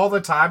goes there all the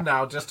time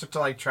now just to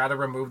like try to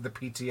remove the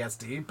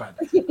PTSD, but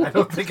I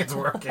don't think it's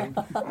working.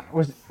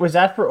 Was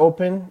that for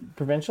Open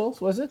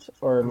Provincials? Was it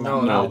or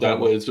No, that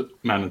was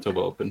Manitoba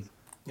Open.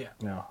 Yeah.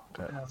 No.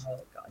 Okay. Oh,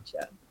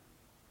 gotcha.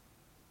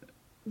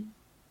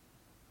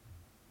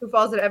 Who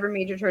falls at every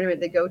major tournament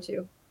they go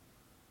to?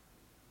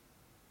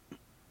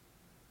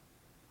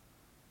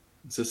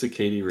 Is this a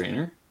Katie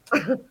Rayner?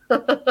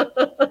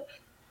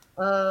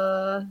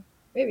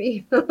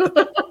 Maybe.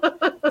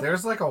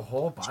 There's like a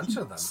whole bunch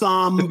of them.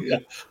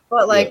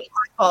 But like,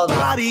 I called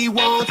Somebody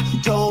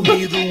once told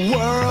me the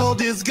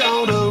world is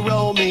gonna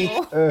roll me.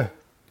 not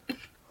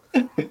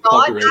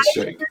Copyright at a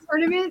strike. major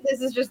tournament.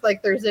 This is just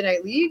like Thursday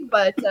Night League,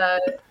 but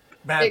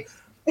Man,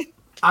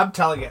 I'm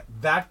telling you,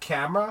 that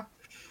camera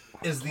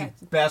is the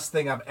best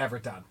thing I've ever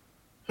done.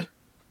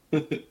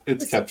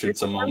 It's captured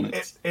some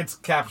moments. It's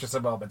captured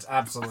some moments,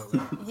 absolutely.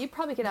 You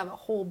probably could have a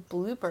whole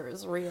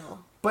bloopers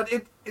reel. But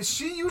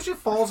she usually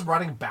falls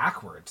running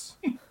backwards.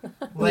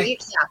 Like,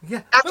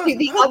 yeah. Actually,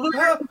 the other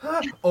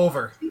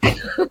over.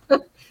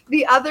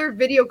 the other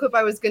video clip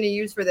I was going to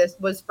use for this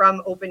was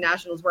from Open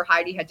Nationals, where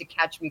Heidi had to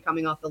catch me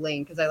coming off the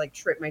lane because I like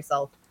tripped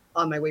myself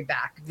on my way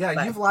back. Yeah,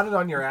 But, you've landed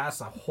on your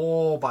ass a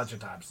whole bunch of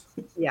times.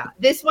 yeah.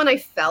 This one I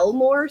fell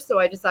more, so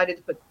I decided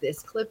to put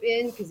this clip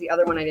in because the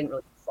other one I didn't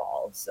really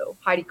fall. So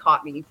Heidi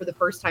caught me for the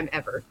first time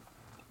ever.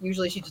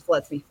 Usually she just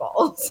lets me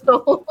fall.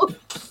 So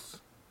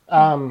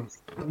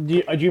Do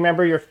you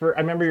remember your first?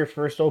 I remember your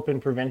first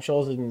Open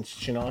Provincials in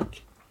Chinook,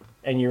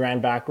 and you ran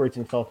backwards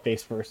and fell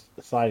face first,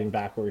 sliding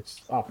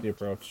backwards off the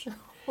approach.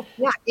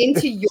 yeah,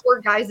 into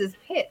your guys'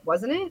 pit,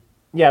 wasn't it?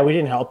 Yeah, we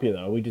didn't help you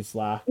though. We just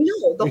laughed.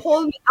 No, the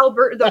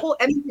whole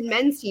Edmonton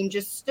men's team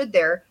just stood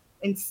there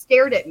and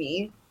stared at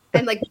me,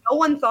 and like no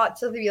one thought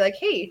to be like,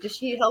 "Hey, does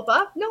she need help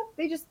up?" No,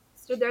 they just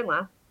stood there and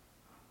laughed.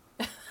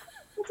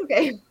 That's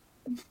okay.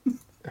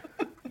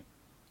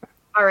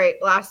 All right,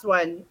 last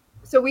one.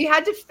 So we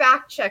had to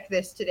fact check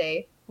this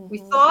today. We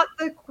thought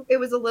it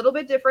was a little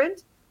bit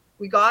different.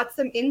 We got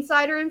some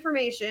insider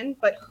information,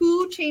 but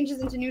who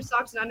changes into new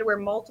socks and underwear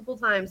multiple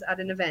times at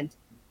an event?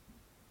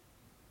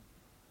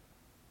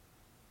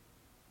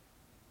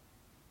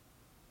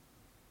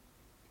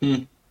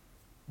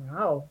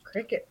 Wow,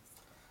 crickets.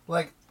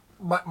 Like,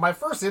 my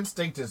first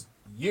instinct is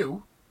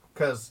you.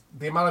 because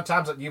the amount of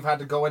times that you've had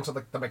to go into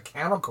the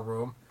mechanical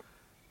room.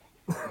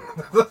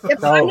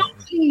 Yep, I'm not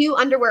putting new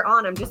underwear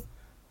on. I'm just.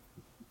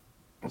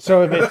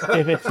 So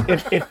if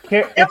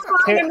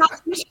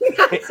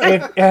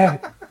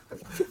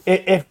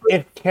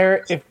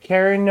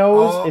Karen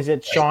knows, is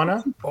it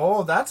Shauna?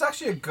 Oh, that's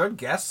actually a good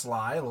guess,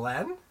 Sly.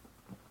 Len?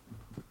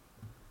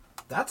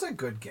 That's a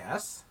good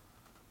guess.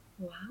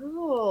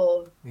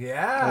 Wow.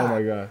 Yeah. Oh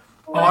my god.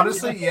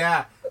 Honestly,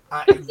 yeah.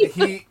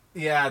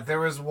 There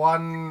was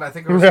one, I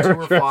think it was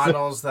Tour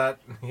Finals that,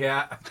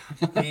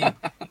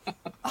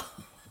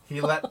 he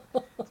let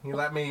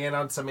me in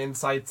on some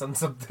insights on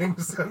some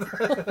things.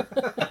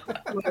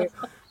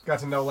 Got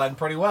to know Len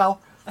pretty well.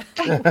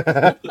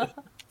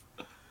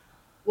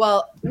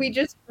 Well, we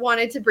just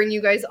wanted to bring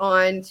you guys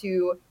on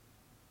to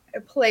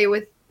play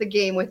with the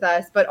game with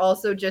us, but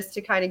also just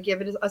to kind of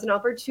give us an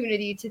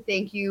opportunity to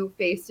thank you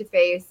face to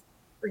face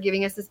for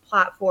giving us this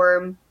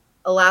platform,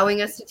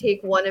 allowing us to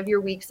take one of your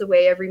weeks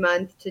away every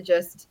month to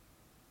just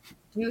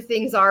do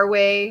things our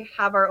way,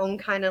 have our own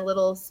kind of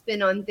little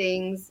spin on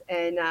things,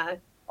 and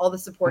all the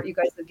support you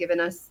guys have given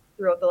us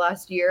throughout the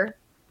last year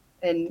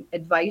and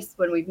advice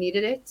when we've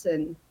needed it.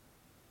 And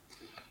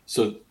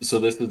so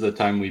this is the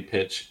time we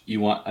pitch.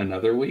 You want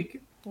another week?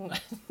 We're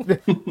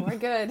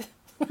good.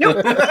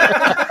 Nope.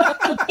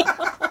 But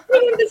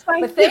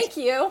thank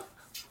you.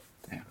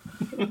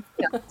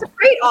 Yeah, it's a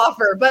great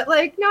offer, but no,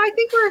 I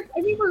think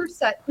we're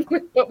set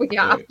with what we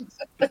have.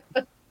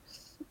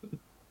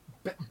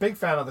 Big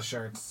fan of the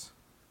shirts.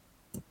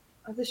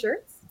 Of the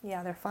shirts?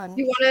 Yeah, they're fun.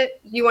 You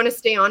want to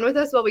stay on with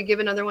us while we give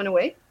another one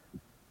away?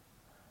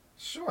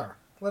 Sure.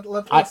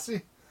 Let's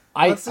see.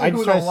 Let's see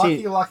who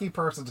the lucky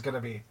person's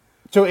gonna be.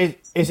 So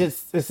is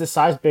the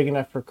size big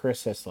enough for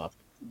Chris Hislop?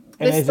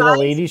 And is it a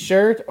ladies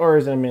shirt or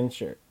is it a men's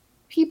shirt?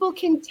 People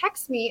can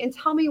text me and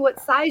tell me what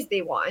size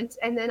they want,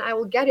 and then I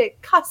will get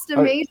it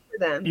custom made for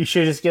them. You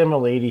should just get him a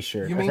lady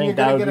shirt. You mean you're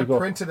gonna get it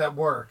printed at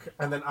work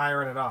and then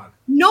iron it on?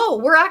 No,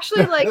 we're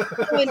actually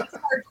going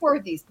hardcore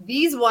with these.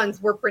 These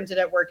ones were printed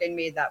at work and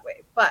made that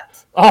way.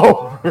 But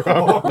That's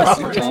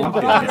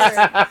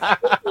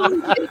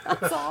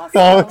awesome.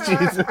 Oh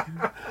Jesus!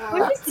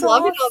 I'm just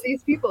loving all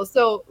these people.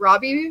 So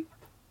Robbie,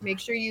 make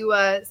sure you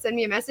send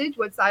me a message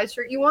what size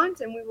shirt you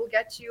want, and we will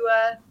get you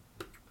a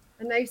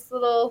nice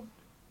little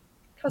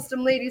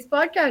custom ladies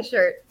podcast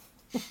shirt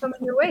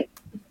coming your way.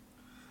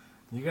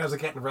 You guys are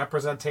getting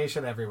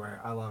representation everywhere.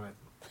 I love it.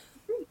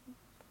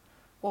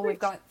 Well, we've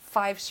got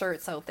 5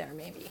 shirts out there,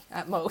 maybe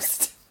at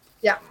most.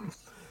 Yeah,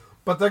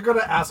 but they're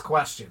gonna ask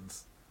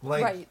questions.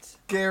 Right.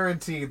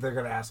 Guaranteed, they're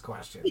gonna ask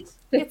questions.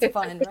 It's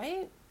fun,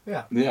 right?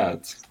 Yeah. Yeah,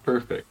 it's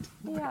perfect.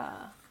 Yeah.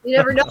 You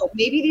never know.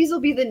 Maybe these will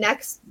be the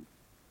next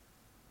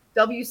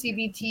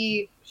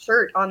WCBT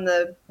shirt on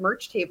the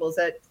merch tables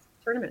at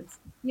tournaments.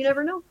 You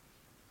never know.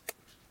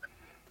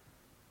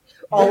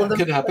 All of them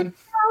could happen.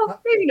 Well,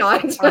 maybe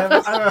not.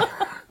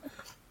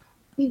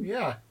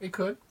 Yeah, it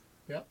could.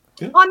 Yeah.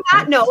 On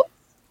that note,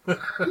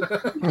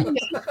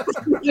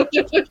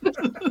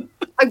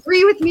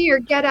 agree with me or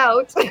get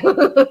out.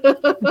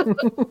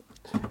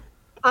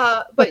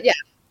 But yeah,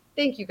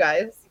 thank you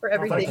guys for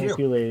everything. Thank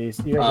you,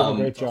 ladies. You guys did a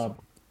great job.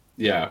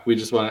 Yeah, we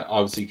just want to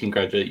obviously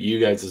congratulate you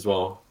guys as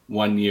well.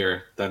 1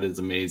 year, that is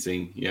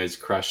amazing. You guys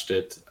crushed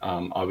it.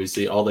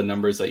 Obviously, all the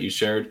numbers that you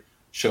shared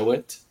show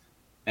it.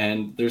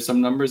 And there's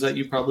some numbers that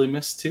you probably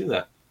missed too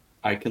that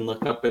I can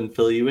look up and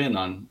fill you in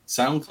on.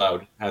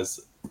 SoundCloud has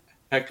a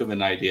heck of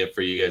an idea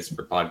for you guys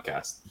for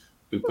podcasts.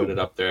 We put it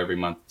up there every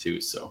month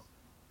too, so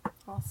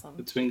awesome.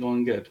 It's been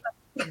going good.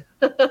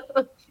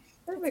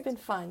 It's been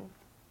fun.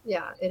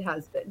 Yeah, it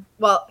has been.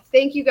 Well,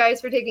 thank you guys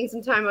for taking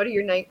some time out of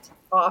your night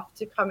off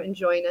to come and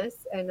join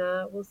us, and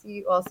we'll see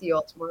you. I'll see you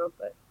all tomorrow.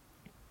 But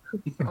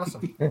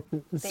awesome.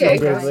 See you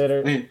guys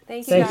later. Thank you.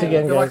 Thanks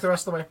again, Good luck guys. the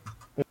rest of the way.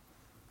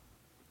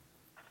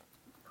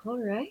 all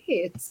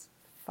right.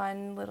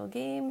 Fun little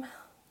game.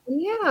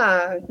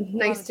 Yeah,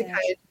 nice Loved to it. kind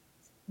of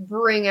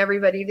bring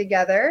everybody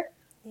together.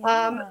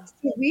 Yeah.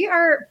 So we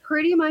are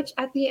pretty much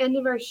at the end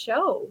of our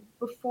show.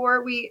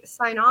 Before we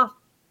sign off,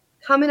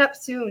 coming up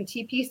soon,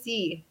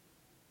 TPC.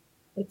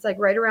 It's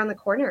right around the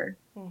corner.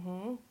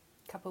 Mm-hmm.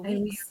 Couple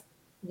And weeks.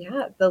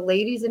 Yeah, the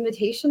Ladies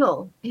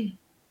Invitational.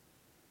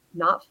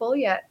 Not full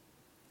yet,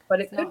 but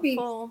it It's could not be.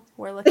 full.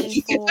 We're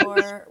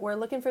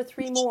looking for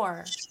 3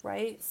 more,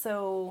 right?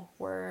 So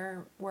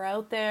we're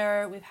out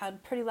there. We've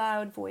had pretty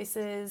loud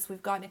voices.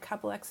 We've gotten a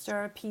couple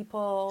extra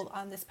people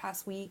on this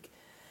past week.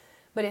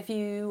 But if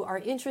you are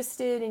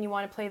interested and you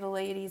want to play the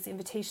Ladies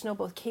Invitational,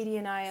 both Katie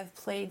and I have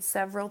played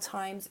several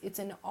times. It's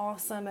an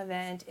awesome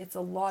event. It's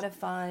a lot of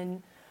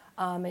fun.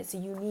 It's a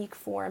unique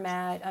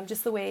format.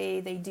 Just the way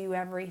they do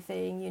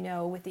everything,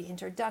 with the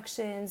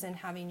introductions and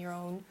having your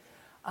own,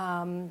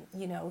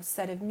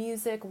 set of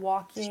music,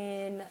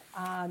 walk-in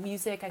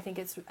music. I think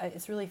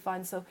it's really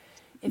fun. So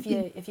if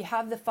you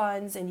have the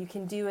funds and you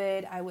can do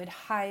it, I would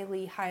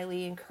highly,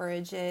 highly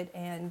encourage it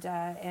and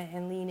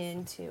lean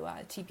into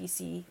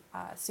TPC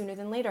sooner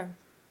than later.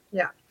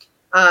 Yeah.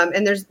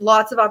 And there's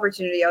lots of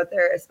opportunity out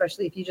there,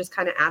 especially if you just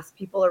kind of ask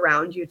people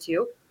around you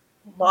too.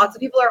 Lots of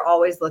people are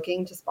always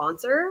looking to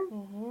sponsor.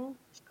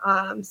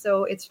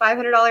 So it's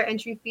 $500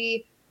 entry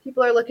fee.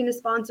 People are looking to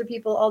sponsor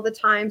people all the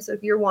time. So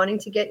if you're wanting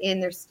to get in,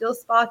 there's still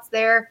spots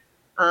there.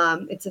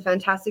 It's a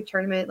fantastic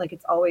tournament. Like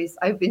it's always,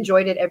 I've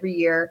enjoyed it every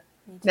year.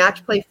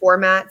 Match play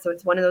format. So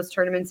it's one of those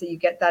tournaments that you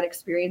get that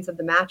experience of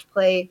the match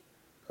play,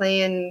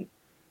 playing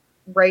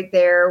right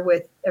there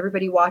with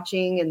everybody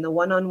watching and the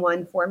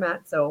one-on-one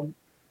format. So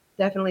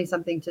definitely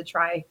something to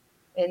try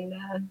and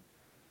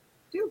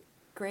do.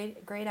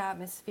 Great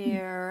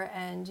atmosphere,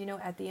 and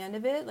at the end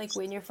of it, like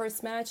win your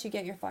first match, you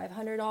get your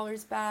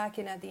 $500 back,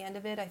 and at the end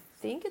of it, I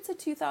think it's a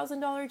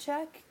 $2,000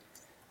 check.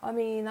 I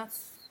mean,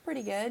 that's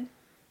pretty good.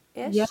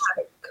 Yeah,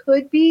 it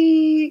could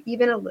be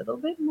even a little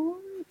bit more.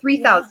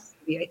 3,000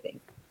 maybe, I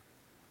think.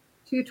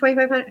 To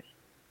 2,500.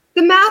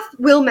 The math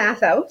will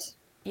math out.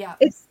 Yeah.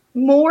 It's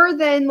more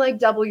than like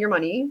double your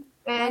money,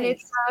 and Right.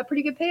 it's a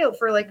pretty good payout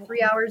for like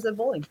 3 hours of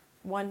bowling.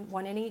 One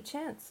in each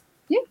chance.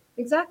 Yeah,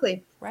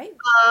 exactly. Right.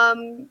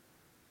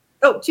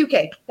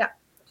 2K. Yeah,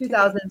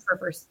 2,000 for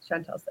first.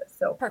 Chantel says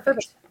so.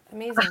 Perfect.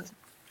 Amazing.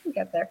 We'll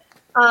get there.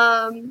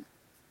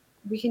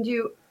 We can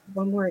do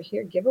one more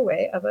here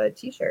giveaway of a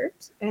T-shirt,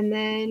 and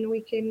then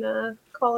we can call